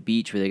 they got to a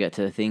beach where they got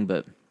to the thing,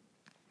 but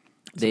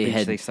they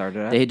had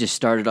just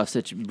started off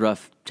such a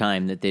rough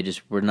time that they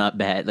just were not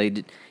bad.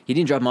 Like he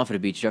didn't drop them off at a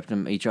beach. He dropped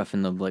them each off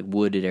in the like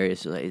wooded area,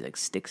 so like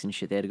sticks and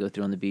shit they had to go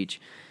through on the beach.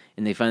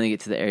 And they finally get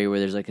to the area where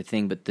there's like a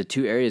thing, but the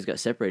two areas got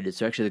separated.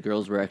 So actually, the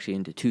girls were actually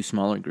into 2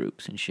 smaller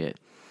groups and shit.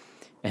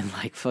 And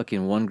like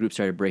fucking one group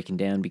started breaking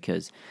down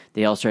because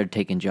they all started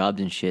taking jobs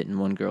and shit. And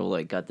one girl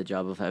like got the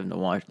job of having to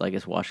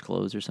wash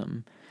clothes or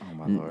something. Oh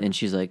my Lord. And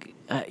she's like,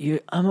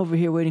 "I'm over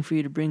here waiting for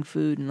you to bring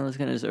food and all this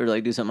kind of stuff, or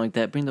like do something like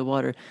that. Bring the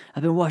water.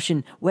 I've been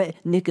washing wet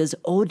knickers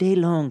all day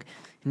long."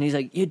 And he's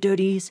like, "Your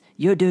dirties.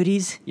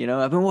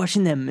 I've been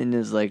washing them." And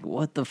it's like,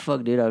 what the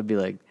fuck, dude? I would be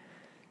like,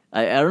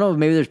 I don't know,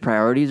 maybe there's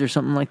priorities or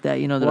something like that,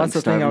 Well, that's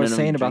the thing I was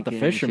saying about the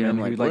fisherman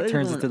who like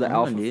turns into the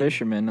alpha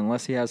fisherman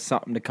unless he has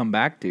something to come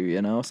back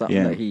to, something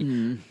Yeah. that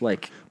he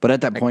like, But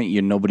at that point,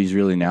 nobody's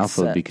really an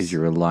alpha Sets. because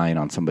you're relying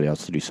on somebody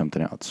else to do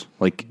something else.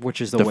 Like which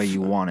is the way you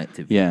want it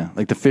to be. Yeah,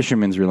 like the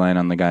fisherman's relying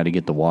on the guy to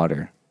get the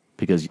water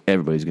because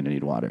everybody's going to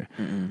need water.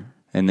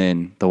 And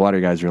then the water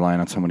guys relying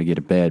on someone to get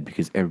a bed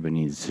because everybody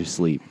needs to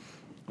sleep.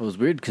 It was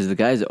weird because the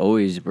guys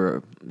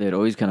they'd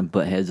always kind of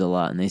butt heads a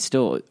lot, and they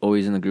still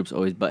always in the groups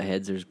always butt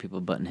heads. There's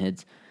people butting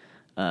heads,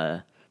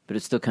 but it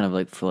still kind of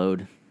like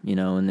flowed, you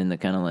know, and then the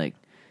kind of like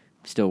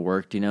still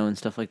worked, you know, and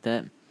stuff like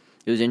that.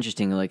 It was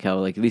interesting, like how,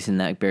 like at least in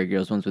that Bear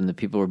Grylls ones, when the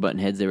people were butting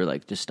heads, they were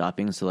like just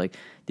stopping. So like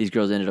these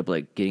girls ended up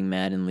like getting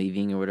mad and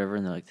leaving or whatever,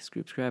 and they're like, "This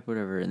group's crap,"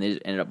 whatever, and they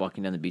just ended up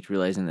walking down the beach,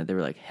 realizing that they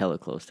were like hella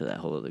close to that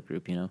whole other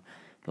group, you know.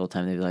 The whole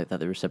time they like thought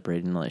they were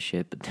separated and all that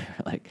shit, but they're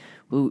like,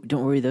 "Well,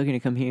 don't worry, they're gonna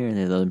come here," and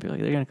the other people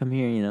like, "They're gonna come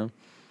here," you know.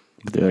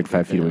 But they're like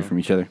 5 feet away from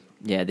each other.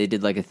 Yeah, they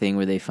did like a thing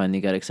where they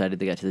finally got excited.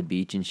 They got to the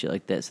beach and shit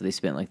like that. So they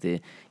spent like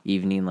the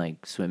evening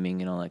like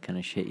swimming and all that kind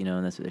of shit, you know.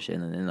 And that's what they're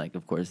saying. And then like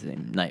of course the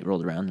night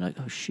rolled around. They're like,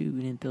 "Oh shoot,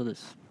 we didn't build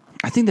this."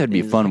 I think that'd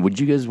be fun. Would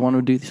you guys want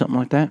to do something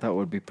like that? That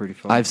would be pretty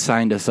fun. I've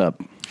signed us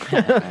up.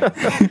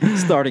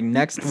 Starting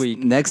next week.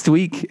 Next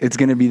week, it's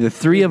going to be the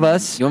three of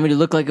us. You want me to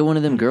look like one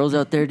of them girls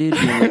out there, dude?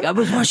 You're like, I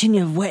was washing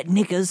your wet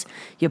knickers,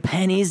 your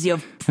panties, your.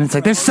 And it's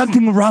like, there's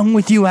something wrong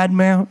with you,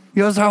 Admiral.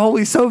 Yours are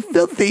always so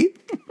filthy.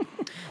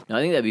 No,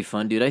 I think that'd be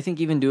fun, dude. I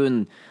think even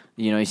doing,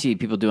 you know, you see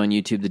people do on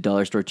YouTube the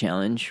dollar store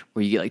challenge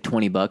where you get like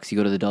 $20, you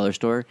go to the dollar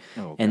store,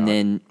 and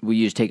then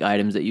you just take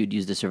items that you'd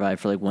use to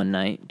survive for like one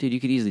night. Dude, you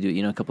could easily do it.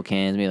 You know, a couple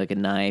cans, maybe like a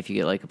knife, you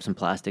get like some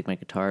plastic,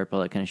 make a tarp,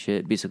 all that kind of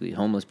shit. Basically, a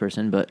homeless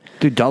person, but.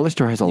 Dude, dollar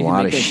store has a you can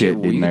lot make of that shit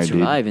where in you there, can dude.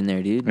 survive in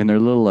there, dude. And their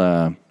little,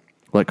 Home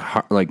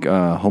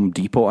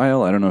Depot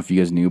aisle. I don't know if you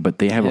guys knew, but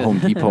they have a Home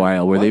Depot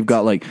aisle where they've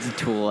got like. It's a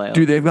tool aisle.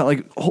 Dude, they've got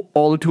like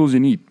all the tools you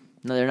need.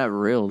 No, they're not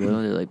real, though.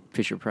 They're like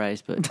Fisher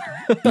Price, but.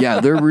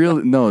 Yeah, they're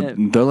real. No, they're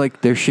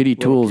shitty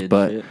tools, kid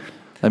but shit.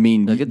 I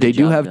mean, They'll get the they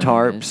do job have done,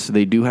 I tarps.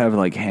 They do have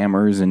like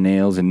hammers and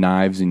nails and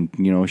knives and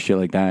you know shit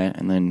like that.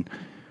 And then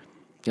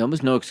You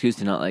almost no excuse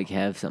to not like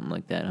have something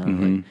like that, huh?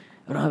 Like,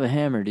 I don't have a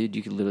hammer, dude.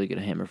 You could literally get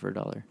a hammer for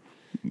 $1.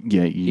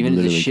 yeah, you Even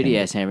if it's a literally shitty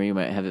can. ass hammer, you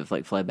might have it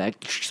like fly back,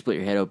 split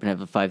your head open,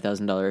 have a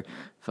 $5,000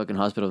 fucking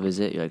hospital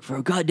visit. You're like, for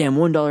a goddamn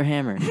 $1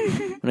 hammer,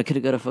 when I could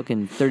have got a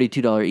fucking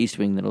 $32 East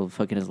Wing that'll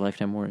fucking has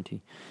lifetime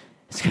warranty.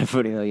 It's kind of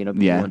funny though, you know,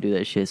 people Yeah. won't do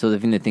that shit. So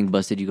if the thing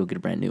busted, you go get a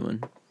brand new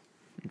one.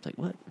 It's like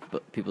what?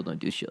 But people don't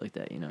do shit like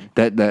that, you know.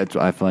 That's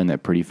I find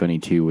that pretty funny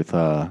too with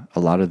a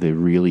lot of the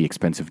really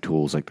expensive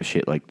tools like the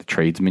shit like the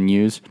tradesmen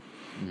use,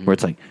 where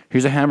it's like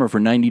here's a hammer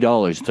for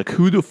 $90. It's like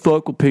who the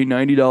fuck will pay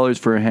 $90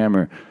 for a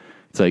hammer?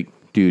 It's like,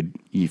 dude,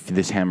 if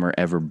this hammer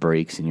ever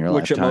breaks in your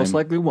Which lifetime, it most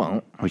likely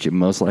won't. which it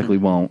most likely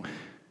won't,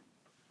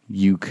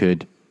 you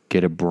could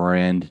get a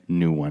brand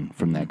new one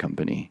from that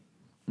company,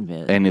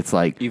 Yeah. and it's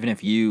like Even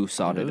if you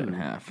sawed it in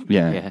half.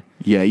 yeah.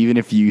 Even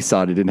if you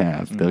sawed it in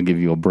half, they'll give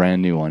you a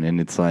brand new one, and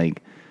it's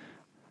like.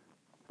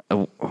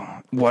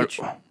 What?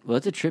 Well,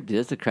 that's a trip, dude.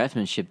 That's the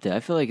craftsmanship that I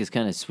feel like is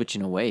kind of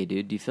switching away,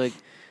 dude. Do you feel like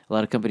a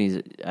lot of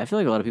companies? I feel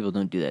like a lot of people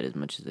don't do that as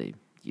much as they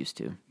used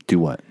to. Do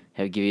what?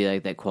 Give you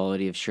like that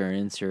quality of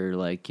assurance or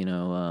like you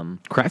know,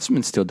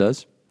 Craftsman still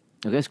does.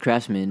 I guess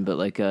craftsman, but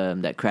like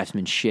that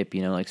craftsmanship,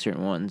 you know, like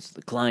certain ones.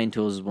 The Klein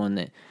tools is one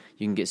that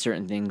you can get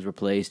certain things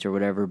replaced or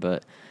whatever,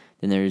 but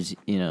then there's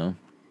you know.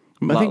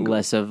 I think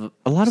less of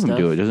a lot of them stuff.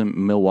 do it. Doesn't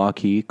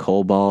Milwaukee,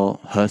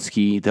 Cobalt,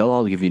 Husky? They'll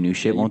all give you new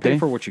shit, You won't pay they?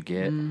 for what you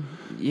get.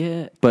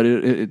 Yeah, But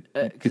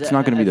 'cause it's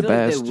not going to be the I feel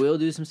best. Like they will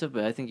do some stuff,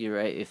 but I think you're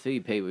right. If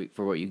you pay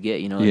for what you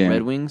get, you know, like Yeah.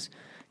 Red Wings,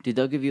 dude,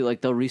 they'll give you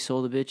like they'll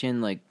resole the bitch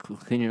and like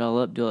clean it all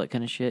up, do all that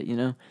kind of shit, you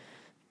know.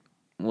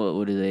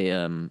 What do they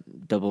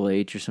Double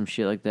H or some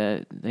shit like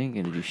that? They ain't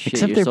gonna do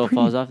shit. Your soul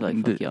falls off.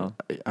 Like fuck y'all.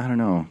 I don't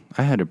know.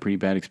 I had a pretty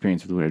bad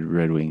experience with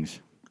Red Wings.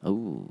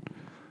 Oh,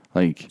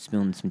 Like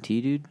spilling some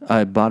tea, dude.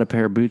 I bought a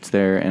pair of boots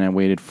there, and I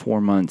waited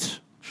 4 months,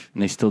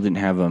 and they still didn't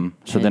have them.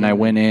 So then I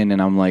went in, and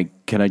I'm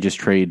like, "Can I just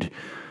trade?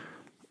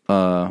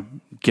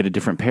 Get a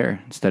different pair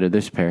instead of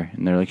this pair?"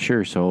 And they're like,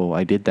 "Sure." So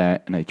I did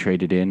that, and I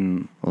traded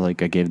in.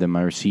 Like I gave them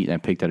my receipt, and I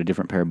picked out a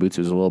different pair of boots.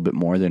 It was a little bit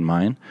more than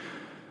mine,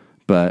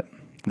 but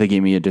they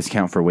gave me a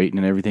discount for waiting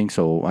and everything.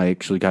 So I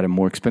actually got a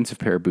more expensive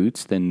pair of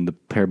boots than the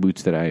pair of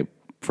boots that I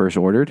first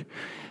ordered.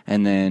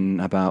 And then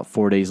about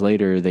 4 days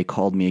later, they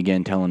called me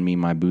again, telling me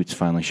my boots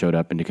finally showed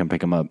up and to come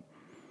pick them up.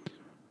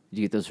 Did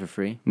you get those for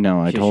free? No,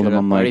 I Should've told them, showed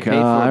I'm up. like, Already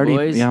paid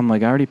for it, boys?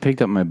 I already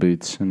picked up my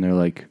boots. And they're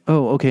like,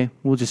 oh, okay,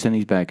 we'll just send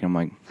these back. And I'm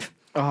like,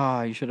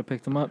 Ah, you should have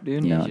picked them up,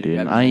 dude. Yeah, no, you dude,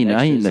 should've I grabbed ain't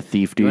extras. the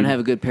thief, You dude. want to have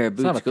a good pair of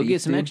It's not boots? a Go get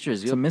thief, some dude.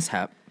 extras. It's a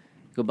mishap.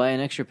 Go buy an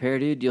extra pair,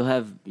 dude. You'll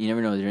have, you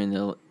never know, during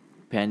the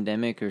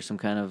pandemic or some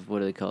kind of, what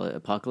do they call it,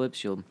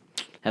 apocalypse, you'll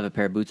have a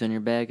pair of boots on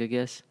your bag, I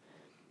guess.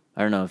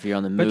 I don't know if you're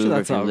on the Bet move you or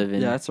that's if you're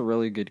living. Yeah, that's a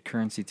really good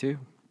currency too.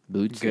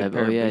 Boots. Good Oh,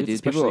 pair of yeah, boots, dude.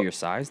 especially People, your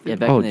size. Dude. yeah,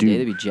 back Oh, in the day, dude.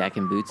 they'd be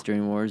jacking boots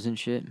during wars and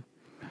shit.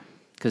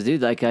 Because,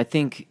 dude, like, I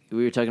think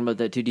we were talking about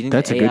that, too. Do you think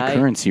That's a the good AI,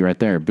 currency right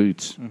there,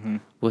 boots.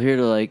 Well, here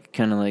to, like,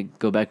 kind of, like,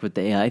 go back with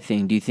the AI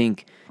thing, do you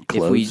think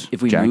Clothes,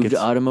 if we moved jackets.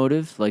 to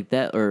automotive like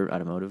that, or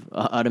automotive,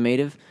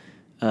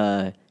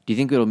 do you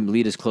think it'll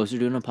lead us closer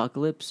to an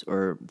apocalypse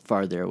or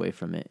farther away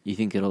from it? You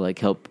think it'll, like,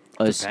 help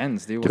us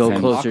Depends, dude. go What's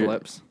an closer?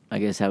 apocalypse? I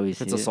guess how we If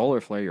see it's a it.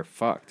 solar flare, you're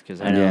fucked. Because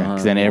I know, Yeah, huh?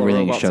 because then All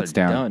everything robots shuts are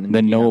down. done,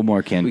 Then no yeah.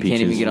 more canned We peaches.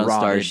 can't even get on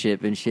Rotted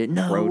Starship and shit.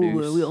 No,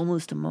 produce. we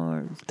almost to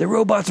Mars. The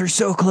robots are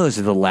so close.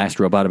 The last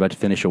robot about to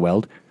finish a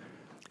weld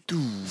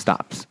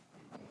stops.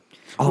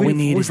 All we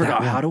need is that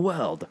forgot how weld. to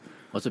weld.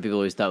 That's what people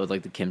always thought with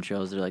like the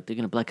chemtrails. They're like, they're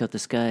gonna black out the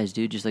skies,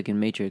 dude, just like in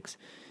Matrix.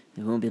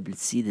 They won't be able to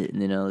see that,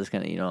 and then all this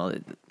kind of, you know, all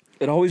that.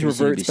 It always You seem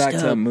to reverts be back to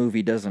stuck. a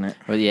movie, doesn't it?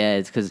 Or yeah,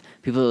 it's because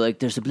people are like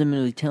they're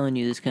subliminally telling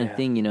you this kind of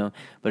thing, you know.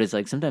 But it's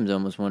like sometimes I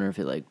almost wonder if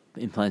it like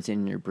implants it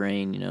in your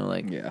brain, you know,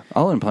 like Yeah.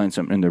 I'll implant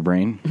something in their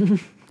brain.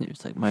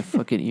 it's like my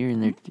fucking ear in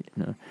their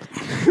no.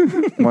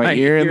 My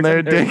ear in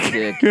their dick.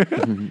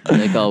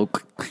 like oh,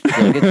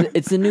 like,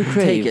 it's the new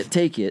crave.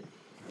 Take it.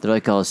 They're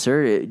like, oh,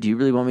 sir, do you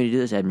really want me to do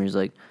this? Admir's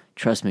like,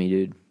 trust me,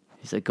 dude.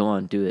 He's like, go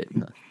on, do it.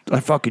 I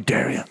fucking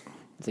dare you.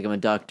 It's like I'm a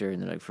doctor,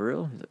 and they're like, for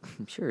real? He's like,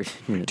 I'm sure.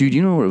 Dude,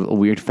 you know a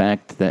weird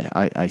fact that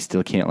I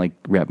still can't like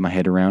wrap my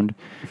head around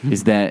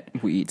is that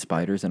We eat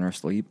spiders in our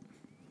sleep.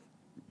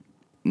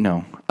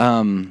 no,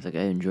 It's like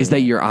I enjoy. is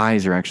that your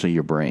eyes are actually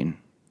your brain?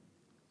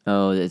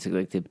 Oh, it's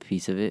like the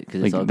piece of it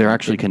because Like they're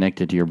actually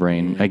connected to your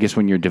brain. I guess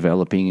when you're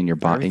developing in your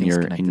body in Everything's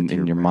your connected to in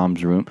your your brain.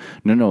 mom's room.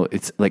 No,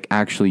 it's like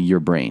actually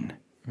your brain.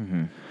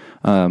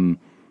 Mm-hmm.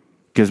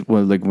 Because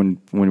like when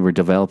we're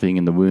developing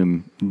in the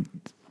womb,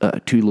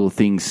 two little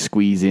things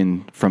squeeze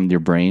in from your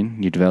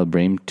brain. You develop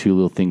brain. Two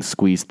little things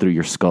squeeze through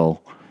your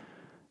skull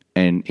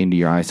and into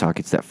your eye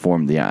sockets that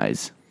form the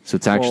eyes. So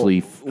it's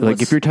actually like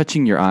what's- if you're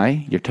touching your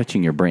eye, you're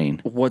touching your brain.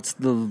 What's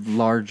the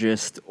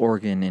largest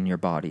organ in your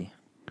body?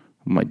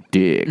 My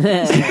dick. Look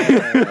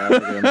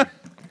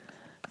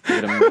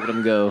at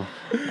him go.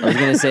 I was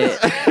gonna say,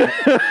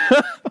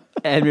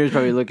 Admir's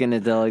probably looking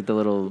at the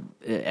little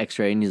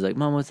X-ray, and he's like,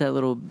 "Mom, what's that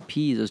little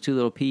peas? Those two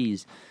little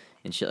peas,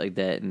 and shit like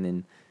that." And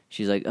then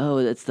she's like,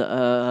 "Oh, that's the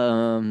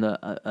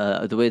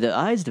way the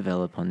eyes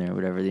develop on there, or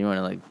whatever." You want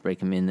to like break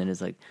them in, then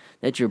it's like,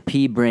 "That's your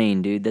pea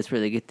brain, dude. That's where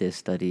they get this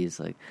study." It's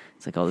like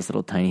all this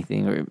little tiny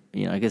thing, or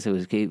you know, I guess it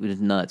was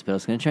nuts, but I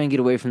was gonna try and get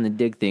away from the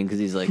dick thing because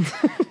he's like,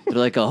 they're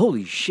like, "Oh,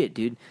 holy shit,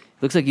 dude!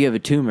 Looks like you have a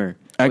tumor."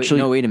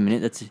 Actually- wait a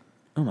minute, that's.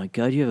 Oh my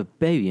god, you have a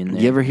baby in there.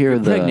 You ever hear You're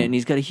the- pregnant and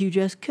he's got a huge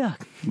ass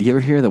cock. You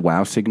ever hear the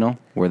wow signal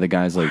where the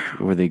guys like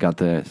where they got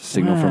the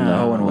signal from the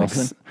Owen like,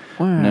 Wilson?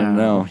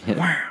 No.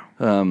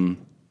 Yeah.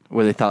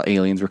 Where they thought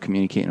aliens were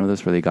communicating with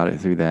us, where they got it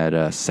through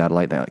that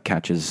satellite that like,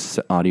 catches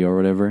audio or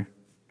whatever,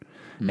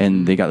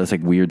 and they got this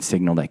like weird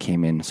signal that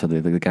came in. So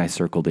the guy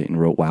circled it and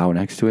wrote "wow"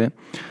 next to it.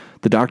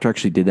 The doctor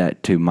actually did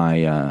that to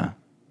my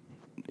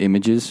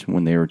images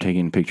when they were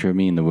taking a picture of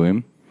me in the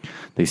womb.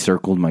 They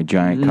circled my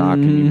giant cock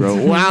and he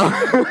wrote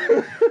 "wow."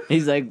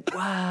 He's like,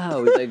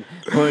 wow. He's like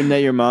pointing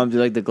at your mom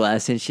through like the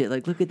glass and shit.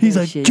 Like, look at He's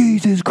that like, shit.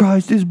 Jesus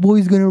Christ, this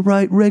boy's gonna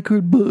write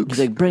record books.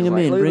 He's like, bring him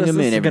He's in, like, bring look at him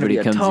this, in. this is gonna Everybody be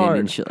a comes in tard.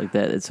 and shit like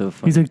that. It's so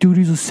funny. He's like, dude,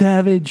 he's a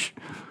savage.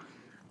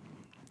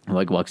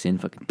 Like walks in,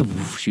 fucking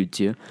shoots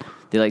you.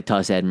 They like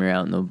toss Admir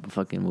out in the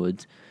fucking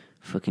woods.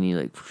 Fucking he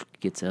like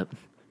gets up,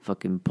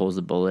 fucking pulls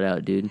the bullet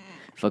out, dude.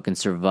 Fucking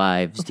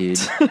survives, dude.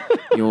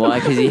 You know why?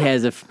 Because he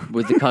has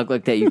with the cock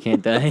like that, you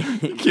can't die.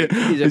 He's a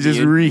It just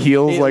mutant.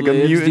 reheals It like a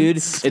lives, mutant. dude.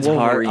 It's hard.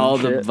 Wolverine All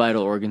the shit.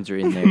 vital organs are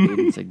in there, dude.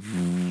 It's like,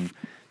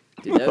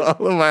 dude, that- All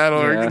the vital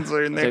Yeah. organs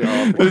are in there. It's like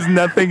all- There's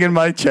nothing in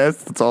my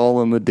chest. It's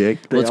all in the dick.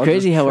 well, it's all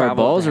crazy just how our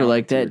travel balls are down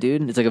like to that, it.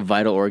 dude. It's like a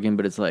vital organ,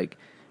 but it's like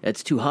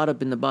it's too hot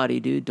up in the body,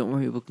 dude. Don't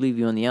worry, we'll leave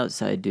you on the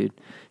outside, dude.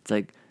 It's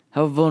like,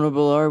 how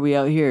vulnerable are we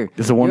out here?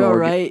 It's the one You're all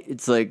organ- right.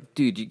 It's like,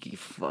 dude, you keep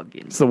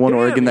fucking. It's the one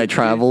organ that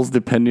travels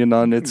depending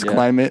on its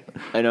climate.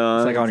 I know.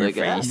 It's like on your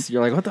ah. face.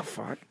 You're like, what the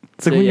fuck?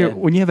 It's like So, when yeah.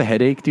 when you have a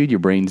headache, dude, your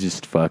brain's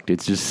just fucked.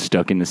 It's just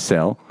stuck in the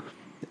cell.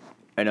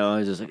 I know.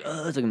 It's just like,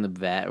 oh, it's like in the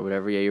vat or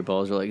whatever. Yeah, your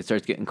balls are like, it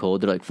starts getting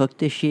cold. They're like, fuck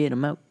this shit.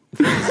 I'm out.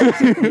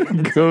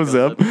 Goes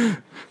up,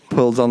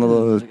 pulls on the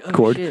little Like, oh,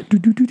 cord. shit.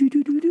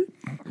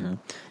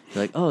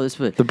 They're like, oh, this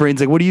way. The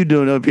brain's like, "What are you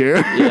doing up here?"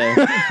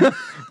 Yeah.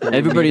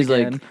 Everybody's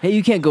like, again. hey,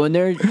 you can't go in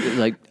there. You're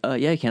like,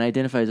 yeah, I can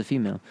identify as a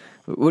female.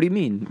 What do you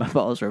mean? My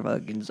balls are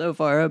fucking so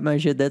far up my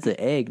shit. That's an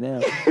egg now.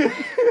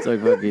 It's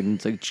like fucking,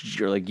 it's like,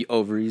 you're like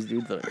ovaries,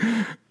 dude. Like,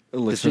 It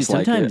looks dude, just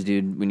like sometimes, it.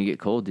 dude, when you get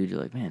cold, dude, you're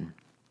like, man.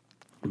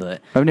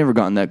 But I've never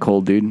gotten that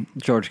cold, dude.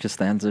 George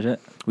Costanza shit.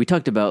 we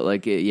talked about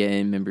like, yeah, I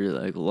remember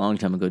like a long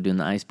time ago doing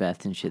the ice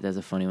bath and shit. That's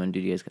a funny one,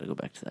 dude. You guys got to go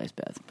back to the ice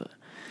bath. But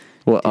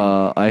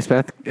Well, ice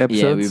bath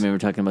episodes. yeah, we remember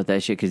talking about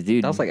that shit because,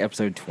 dude, That was like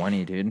episode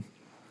 20, dude.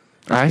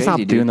 I crazy, stopped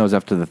dude. doing those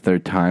after the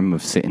third time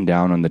of sitting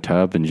down on the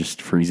tub and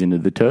just freezing to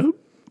the tub.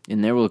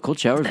 in there, well, the cold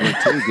showers work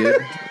too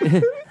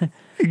good.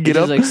 Get Just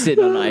up. like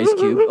sitting on an ice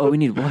cube. Oh, we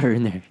need water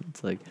in there.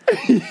 It's like,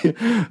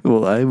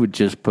 Well, I would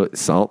just put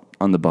salt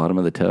on the bottom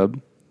of the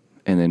tub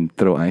and then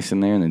throw ice in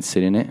there and then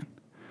sit in it.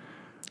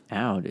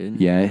 ow, dude.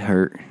 Yeah, it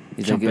hurt.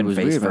 He's Jump like, it in was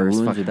face weird. My first,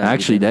 wounds fuck are it. about to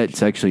Actually, be finished.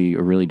 that's actually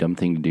a really dumb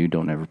thing to do.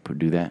 Don't ever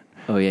do that.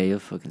 Oh yeah, you'll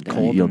fucking die.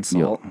 Cold and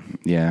salt.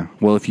 Yeah.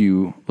 Well, if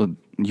you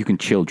can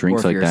chill Or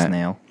drinks if like you're a that.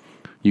 snail.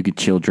 You could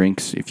chill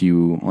drinks if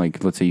you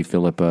like. Let's say you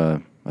fill up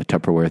a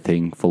Tupperware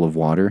thing full of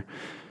water,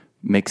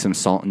 mix some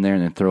salt in there,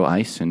 and then throw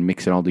ice and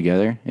mix it all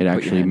together. It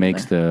actually hand in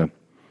makes the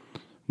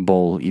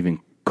bowl even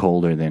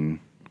colder than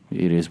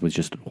it is with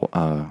just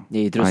Yeah,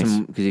 you throw ice.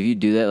 some, because if you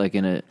do that like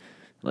in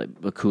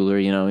a cooler,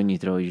 you know, and you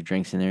throw your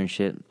drinks in there and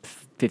shit,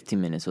 15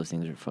 minutes, those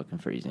things are fucking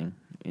freezing.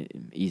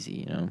 Easy,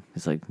 you know.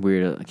 It's like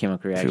weird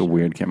chemical It's reaction. a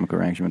weird chemical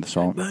reaction with the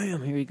salt.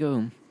 Bam, here we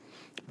go.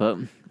 But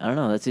I don't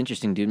know. That's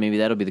interesting, dude. Maybe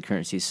that'll be the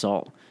currency,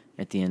 salt,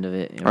 at the end of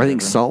it. I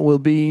think salt will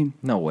be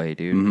No way,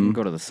 dude. You can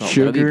go to the salt.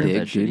 Sugar. That'd be Big,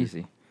 that shit dude.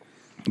 easy.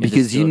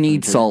 because you still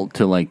need from salt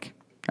to like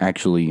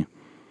actually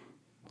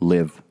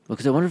live. Well,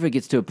 because I wonder if it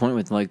gets to a point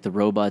with like the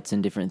robots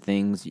and different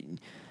things.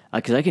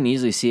 Because I can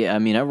easily see it. I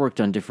mean, I worked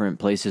on different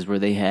places where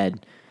they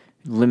had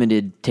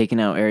limited, taken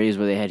out areas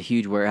where they had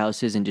huge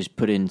warehouses and just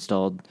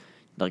installed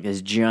like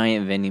this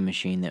giant vending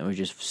machine that was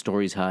just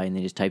stories high, and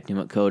they just typed in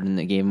what code and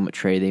they gave them what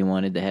tray they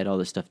wanted that had all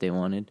the stuff they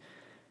wanted.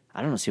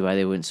 I don't see why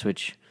they wouldn't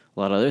switch a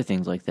lot of other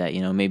things like that.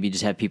 You know, maybe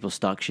just have people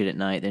stock shit at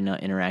night. They're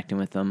not interacting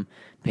with them.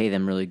 Pay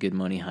them really good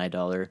money, high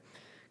dollar.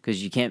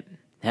 Because you can't.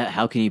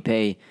 How can you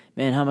pay?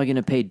 Man, how am I going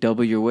to pay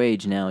double your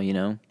wage now? You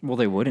know. Well,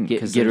 they wouldn't Get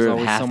because rid there's of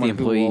always half the someone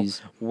employees.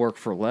 who will work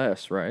for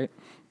less, right?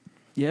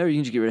 Yeah, or you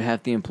can just get rid of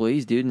half the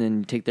employees, dude, and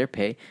then take their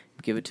pay,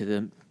 give it to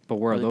the. But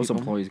where are other those people.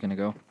 employees going to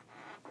go?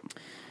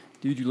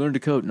 Dude, you learned to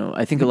code. No,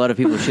 I think a lot of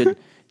people should.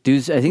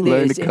 Dudes, I think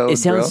Learn it, to code, it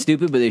sounds bro.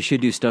 stupid, but they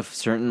should do stuff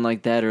certain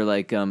like that, or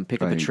like pick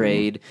up I a agree.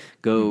 trade.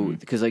 Go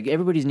because like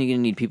everybody's going to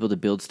need people to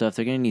build stuff.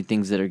 They're going to need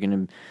things that are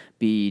going to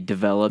be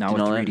developed Now and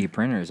with all 3D that.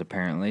 printers,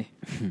 apparently.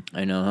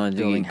 I know, huh?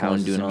 Building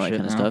houses doing all and that shit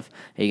kind of now. stuff.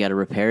 Hey, you got to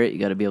repair it. You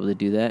got to be able to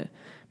do that.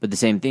 But the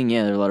same thing,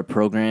 yeah. There are a lot of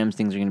programs.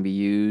 Things are going to be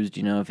used.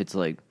 You know, if it's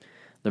like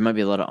there might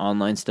be a lot of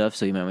online stuff,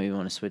 so you might maybe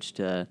want to switch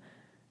to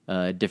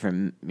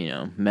different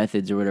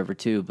methods or whatever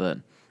too. But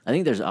I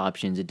think there's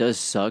options. It does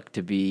suck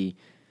to be.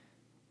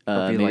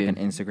 Or be maybe- like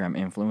an Instagram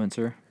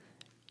influencer.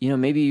 You know,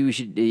 maybe we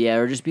should,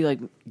 or just be like,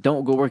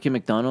 don't go work at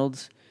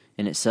McDonald's,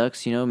 and it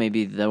sucks. You know,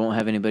 maybe they won't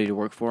have anybody to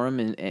work for them,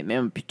 and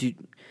man, dude,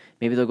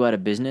 maybe they'll go out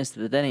of business.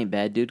 But that ain't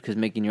bad, dude, because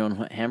making your own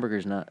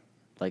hamburger's not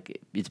like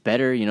it's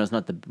better. You know, it's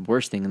not the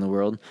worst thing in the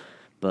world.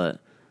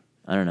 But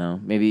I don't know.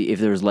 Maybe if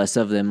there was less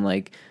of them,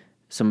 like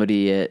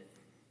somebody at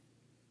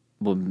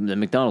the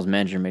McDonald's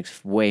manager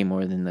makes way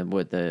more than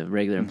what the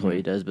regular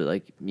employee does. But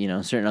like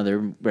certain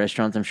other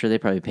restaurants, I'm sure they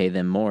probably pay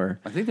them more.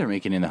 I think they're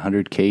making in the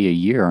 $100K a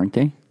year, aren't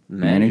they?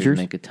 Managers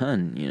make a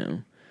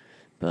ton,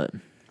 But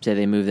say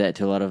they move that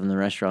to a lot of them in the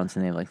restaurants,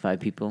 and they have like 5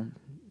 people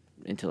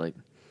into like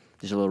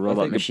just a little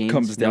robot machine. It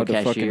comes down to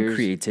fucking cashiers.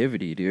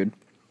 creativity, dude.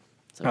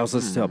 It's like, I was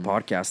listening to a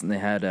podcast, and they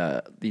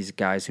had these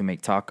guys who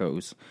make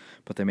tacos,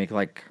 but they make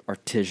like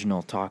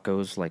artisanal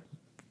tacos, like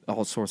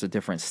all sorts of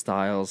different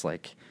styles,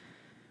 like.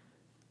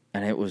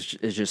 And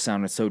it just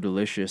sounded so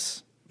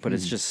delicious, but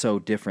it's just so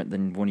different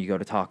than when you go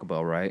to Taco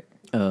Bell, right?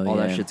 Oh, all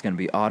that yeah. shit's gonna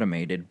be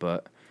automated,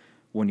 but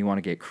when you want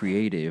to get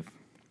creative,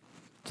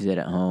 do that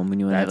at home when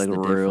you want to have that's like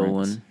a the real difference.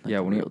 one. Like Yeah,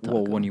 a when you real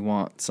taco. when you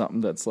want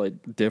something that's like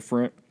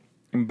different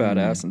and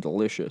badass and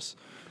delicious.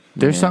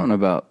 There's something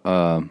about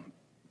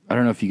I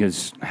don't know if you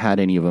guys had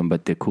any of them,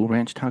 but the Cool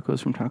Ranch tacos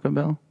from Taco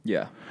Bell,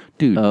 Yeah,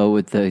 dude.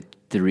 with the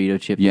Dorito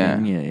chip. yeah,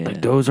 thing? Yeah.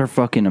 like those are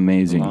fucking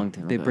amazing. Long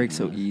time they ago, break yeah.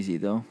 so easy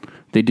though.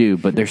 They do,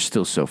 but they're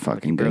still so You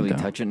fucking barely good.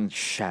 Though. touch it and it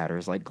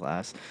shatters like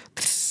glass.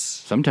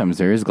 Sometimes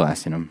there is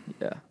glass in them.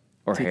 Yeah,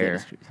 or Take that hair.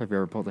 as- Have you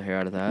ever pulled the hair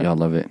out of that? Y'all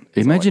love it.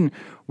 Imagine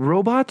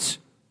robots.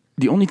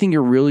 The only thing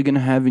you're really gonna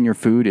have in your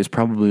food is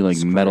probably like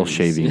metal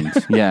Screws.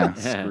 shavings. Yeah,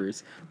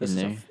 Screws In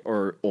there.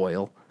 or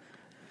oil.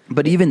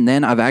 but even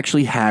then, I've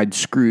actually had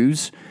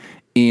screws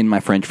in my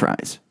French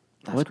fries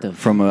What the?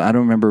 from I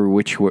don't remember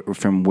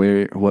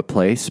what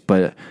place,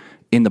 but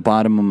in the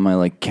bottom of my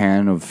like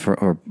can of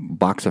or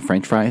box of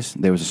French fries,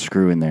 there was a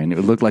screw in there, and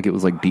it looked like it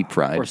was like deep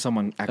fried. Or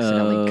someone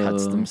accidentally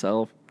cuts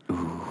themselves.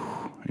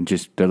 And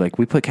just they're like,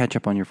 we put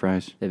ketchup on your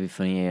fries. That'd be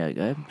funny. Yeah,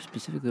 I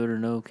specifically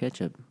ordered no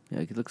ketchup. Yeah,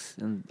 like it looks.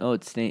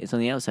 It's on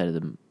the outside of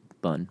the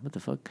bun. What the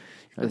fuck?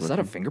 You're like, Is that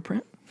a looking-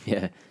 fingerprint?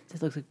 Yeah,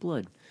 that looks like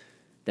blood.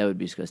 That would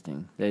be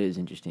disgusting. That is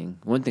interesting.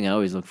 One thing I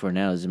always look for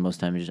now is most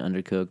times just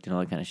undercooked and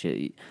all that kind of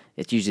shit.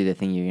 It's usually the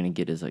thing you're gonna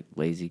get is like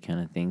lazy kind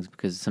of things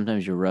because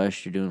sometimes you're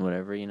rushed, you're doing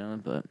whatever,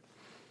 But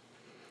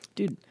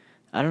dude,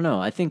 I don't know.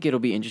 I think it'll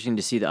be interesting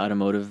to see the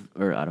automotive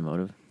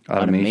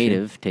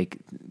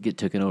get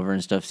taken over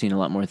and stuff. Seeing a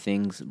lot more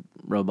things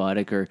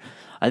robotic, or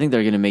I think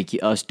they're gonna make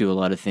us do a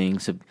lot of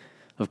things. So,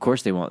 of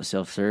course they want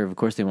self-serve. Of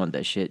course they want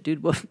that shit,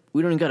 dude. Well,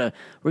 we don't gotta.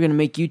 We're gonna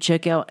make you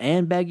check out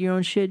and bag your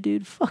own shit,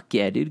 dude. Fuck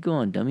yeah, dude. Go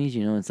on, dummies.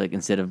 It's like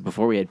instead of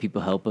before we had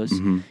people help us.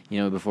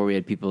 Before we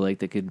had people like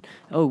that could.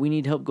 Oh, we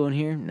need help going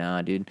here.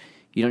 Nah, dude.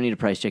 You don't need a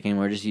price check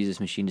anymore. Just use this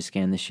machine to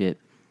scan the shit.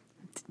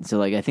 So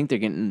like, I think they're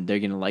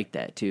gonna like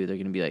that too. They're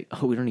gonna be like,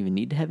 oh, we don't even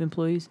need to have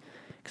employees.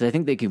 Because I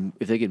think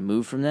if they could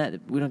move from that,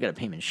 we don't got to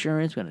pay them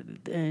insurance. We got to do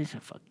this.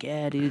 Fuck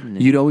yeah, dude. And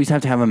then, You'd always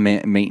have to have a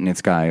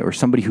maintenance guy or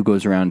somebody who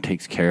goes around and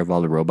takes care of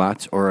all the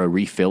robots, or a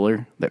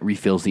refiller that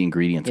refills the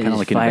ingredients, they kind of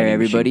just like fire a vending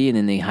everybody, machine. and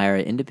then they hire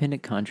an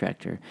independent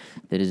contractor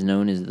that is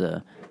known as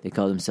they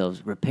call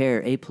themselves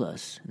Repair A+,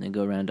 and they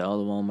go around to all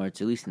the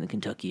Walmarts, at least in the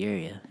Kentucky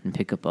area, and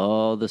pick up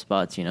all the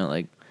spots,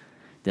 like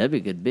That'd be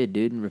a good bid,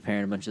 dude.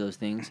 Repairing a bunch of those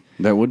things.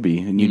 That would be,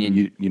 and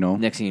you know,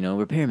 Next thing you know,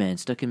 repairman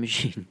stuck in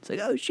machine. It's like,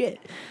 oh shit.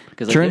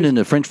 Because turned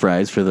into French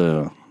fries for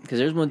the. Because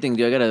there's one thing,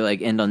 dude. I gotta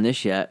like end on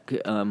this yet.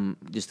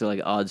 Just a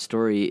like odd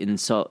story in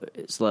Salt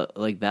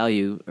Lake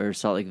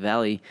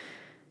Valley.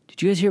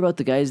 Did you guys hear about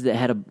the guys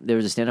that there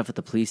was a standoff with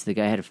the police? The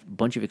guy had a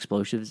bunch of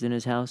explosives in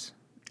his house.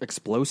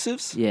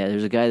 Explosives? Yeah,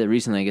 there's a guy that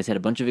recently, I guess, had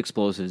a bunch of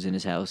explosives in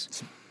his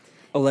house.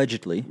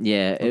 Allegedly.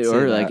 Yeah, Let's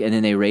say that. and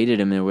then they raided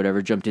him or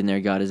whatever, jumped in there,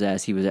 got his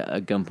ass. He was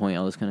at gunpoint,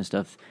 all this kind of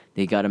stuff.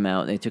 They got him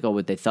out. They took all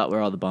what they thought were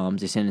all the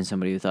bombs. They sent in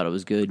somebody who thought it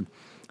was good.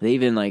 They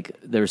even, like,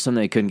 there was some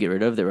they couldn't get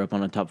rid of that were up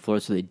on the top floor,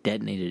 so they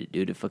detonated it,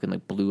 dude. It fucking,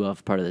 like, blew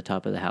off part of the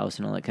top of the house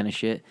and all that kind of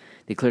shit.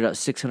 They cleared out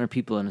 600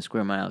 people in a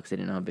square mile because they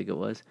didn't know how big it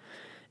was.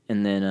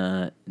 And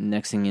then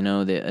next thing you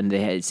know, they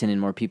had sent in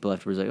more people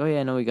afterwards, like, oh,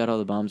 yeah, no, we got all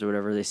the bombs or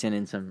whatever. They sent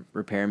in some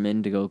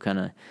repairmen to go kind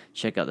of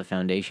check out the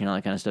foundation, all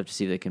that kind of stuff to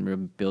see if they can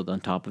rebuild on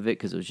top of it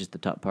because it was just the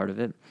top part of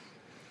it.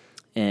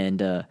 And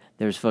there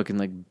was fucking,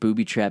 like,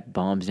 booby-trapped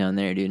bombs down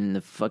there, dude. And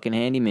the fucking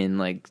handyman,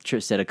 like,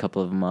 set a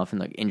couple of them off and,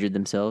 like, injured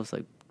themselves.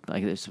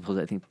 Like they're supposed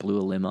to, I think, blew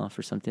a limb off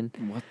or something.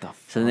 What the fuck?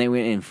 So then they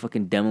went and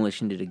fucking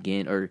demolitioned it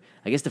again. Or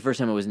I guess the first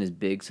time it wasn't as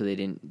big, so they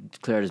didn't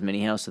clear out as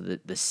many houses. So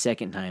the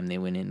second time they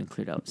went in and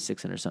cleared out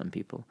 600-something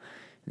people.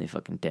 And they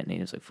fucking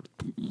detonated. It was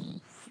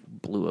like,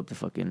 blew up the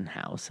fucking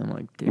house. I'm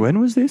like, dude. When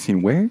was this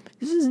and where?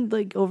 This isn't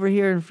like over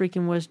here in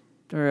freaking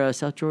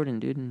South Jordan,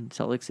 dude, in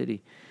Salt Lake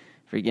City.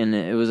 Freaking,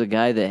 it was a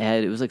guy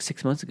that it was like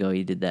 6 months ago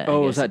he did that.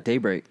 Oh, was that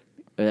Daybreak?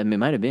 I mean, it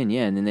might have been,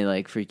 yeah. And then they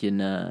like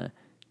freaking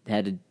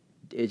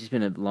it's just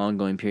been a long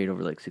going period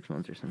over like 6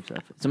 months or some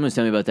stuff. Someone was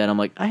telling me about that. I'm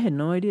like, I had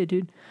no idea,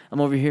 dude. I'm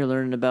over here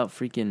learning about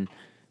freaking,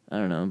 I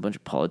don't know, a bunch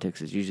of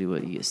politics is usually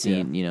what you get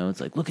seen. You know, it's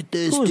like, look at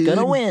this, Who's dude.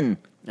 gonna win?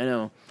 I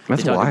know.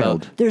 That's They talk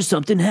wild. about, there's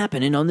something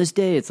happening on this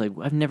day. It's like,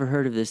 I've never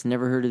heard of this.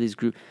 Never heard of this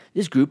group.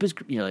 This group is,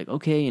 you're like,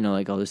 okay, you know,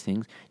 like all these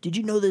things. Did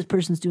you know this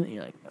person's doing?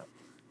 You're like,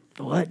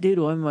 what, dude?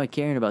 Why am I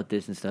caring about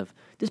this and stuff?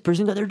 This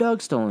person got their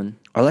dog stolen.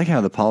 I like how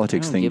the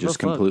politics I don't thing give a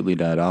just fuck. completely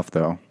died off,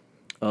 though.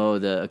 Oh,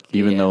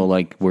 Even yeah. though,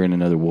 like, we're in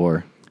another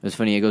war. It's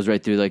funny. It goes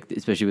right through, like,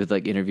 especially with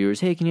like interviewers.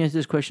 Hey, can you answer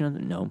this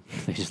question? No,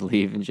 they just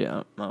leave and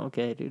shout. Oh,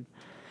 okay, dude.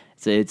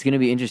 So it's gonna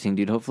be interesting,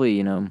 dude. Hopefully,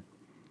 you know,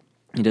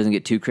 it doesn't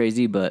get too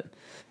crazy, but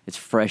it's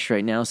fresh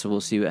right now, so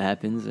we'll see what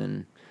happens.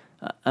 And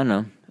I don't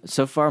know.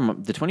 So far,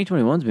 the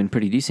 2021's been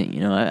pretty decent. You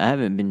know, I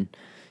haven't been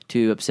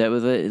too upset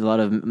with it. A lot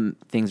of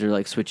things are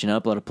like switching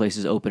up. A lot of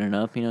places opening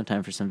up. You know,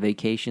 time for some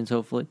vacations.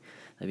 Hopefully,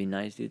 that'd be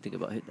nice, dude. Think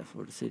about hitting the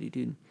Florida City,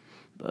 dude.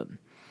 But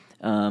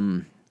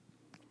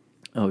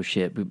oh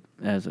shit!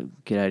 As we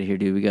get out of here,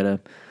 dude. We got a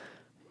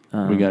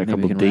We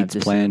couple dates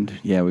planned.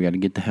 Yeah, we got to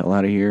get the hell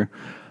out of here.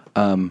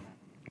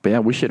 But yeah,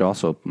 we should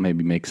also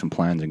maybe make some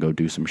plans and go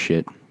do some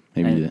shit.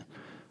 Maybe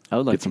I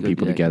would like get some to go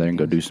people do that together kind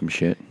and of go things. do some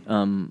shit.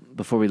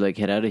 Before we like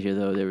head out of here,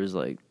 though, there was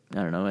like,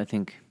 I don't know. I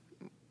think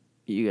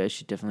you guys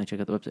should definitely check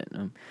out the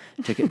website.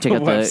 Check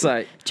out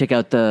Website. Check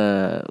out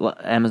the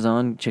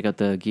Amazon. Check out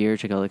the gear.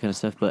 Check out all that kind of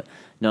stuff. But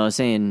no, I was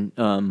saying,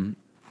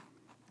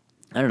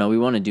 I don't know. We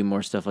want to do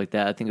more stuff like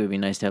that. I think it would be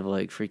nice to have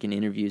like freaking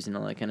interviews and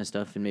all that kind of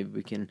stuff, and maybe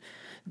we can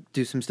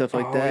do some stuff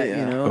like that. yeah.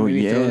 You know? Oh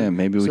yeah,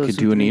 maybe we could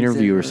do an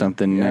interview or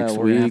something next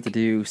we're gonna have week. to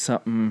do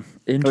something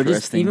just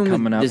interesting even with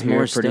coming up this here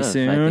more pretty stuff, I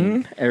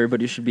soon. think.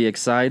 Everybody should be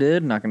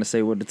excited. Not going to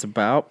say what it's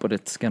about, but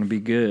it's going to be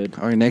good.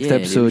 Our next Yeah, dude,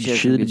 we episode should have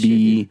some should good shit,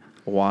 be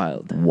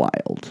Wild.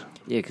 wild.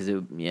 Yeah, because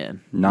Not you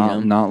know?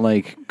 not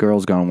like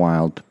Girls Gone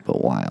Wild,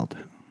 but wild.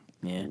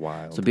 Yeah.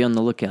 Wild. So be on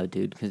the lookout,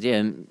 dude. Because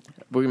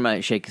we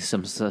might shake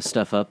some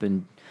stuff up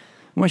and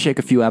I'm gonna shake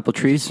a few apple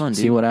trees, fun,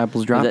 see dude. what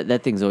apples drop.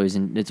 That thing's always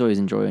it's always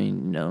enjoying,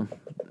 you know,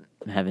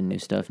 having new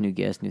stuff, new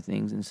guests, new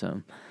things, and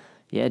so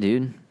yeah,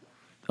 dude.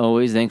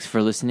 Always thanks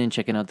for listening,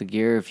 checking out the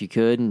gear if you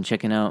could, and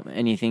checking out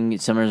anything.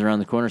 Summer's around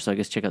the corner, so I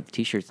guess check out the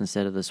t-shirts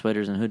instead of the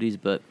sweaters and hoodies.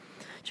 But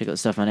check out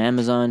stuff on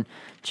Amazon.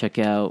 Check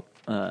out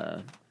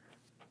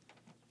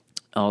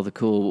all the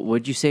cool.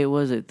 What'd you say it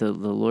was? Like the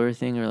lawyer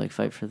thing, or like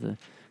fight for the?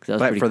 'Cause that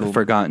was Fight pretty for cool. the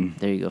Forgotten.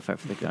 There you go, fight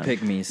for the gun.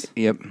 Pygmies.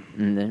 Yep.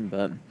 And then,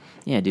 but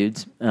yeah,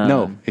 dudes.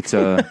 No, it's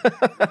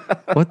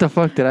what the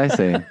fuck did I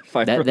say?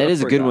 Fight for That the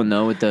is a good Forgotten. one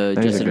though, with the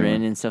That is a Jessica good Ren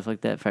one. and stuff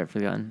like that. Fight for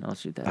the gun. I'll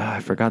shoot that. I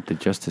forgot the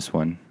Justice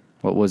one.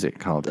 What was it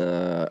called?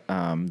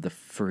 The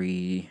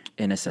Free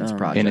Innocence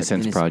Project.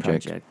 Innocence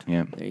Project.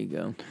 Yeah. There you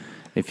go.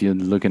 If you're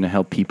looking to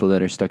help people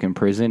that are stuck in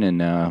prison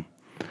and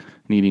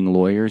needing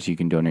lawyers, you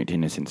can donate to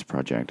Innocence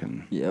Project.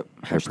 And Yep.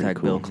 they're pretty Hashtag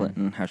cool. Bill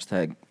Clinton.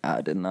 Hashtag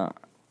I did not.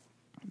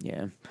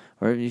 Yeah.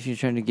 Or if you're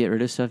trying to get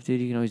rid of stuff,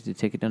 dude, you can always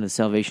take it down to the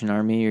Salvation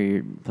Army or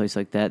your place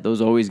like that. Those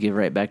always give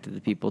right back to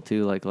the people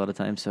too, like a lot of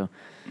times. So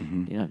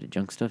you don't have to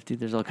junk stuff, dude.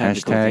 There's all kinds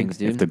of cool things, Hashtag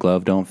dude. if the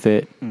glove don't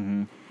fit.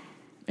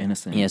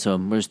 Innocent. Yeah, so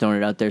we're just throwing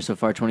it out there so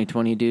far.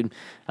 2020, dude.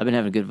 I've been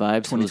having good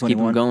vibes. So let's keep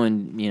them 2021.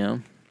 going, you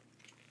know.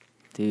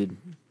 Dude,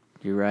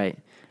 you're right.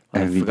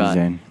 I Auf forgot.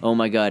 Wiedersehen. Oh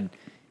my God.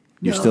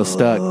 You're still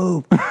stuck.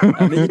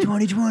 I'm in the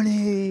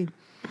 2020. All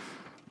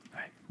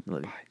right.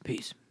 Love you.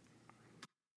 Peace.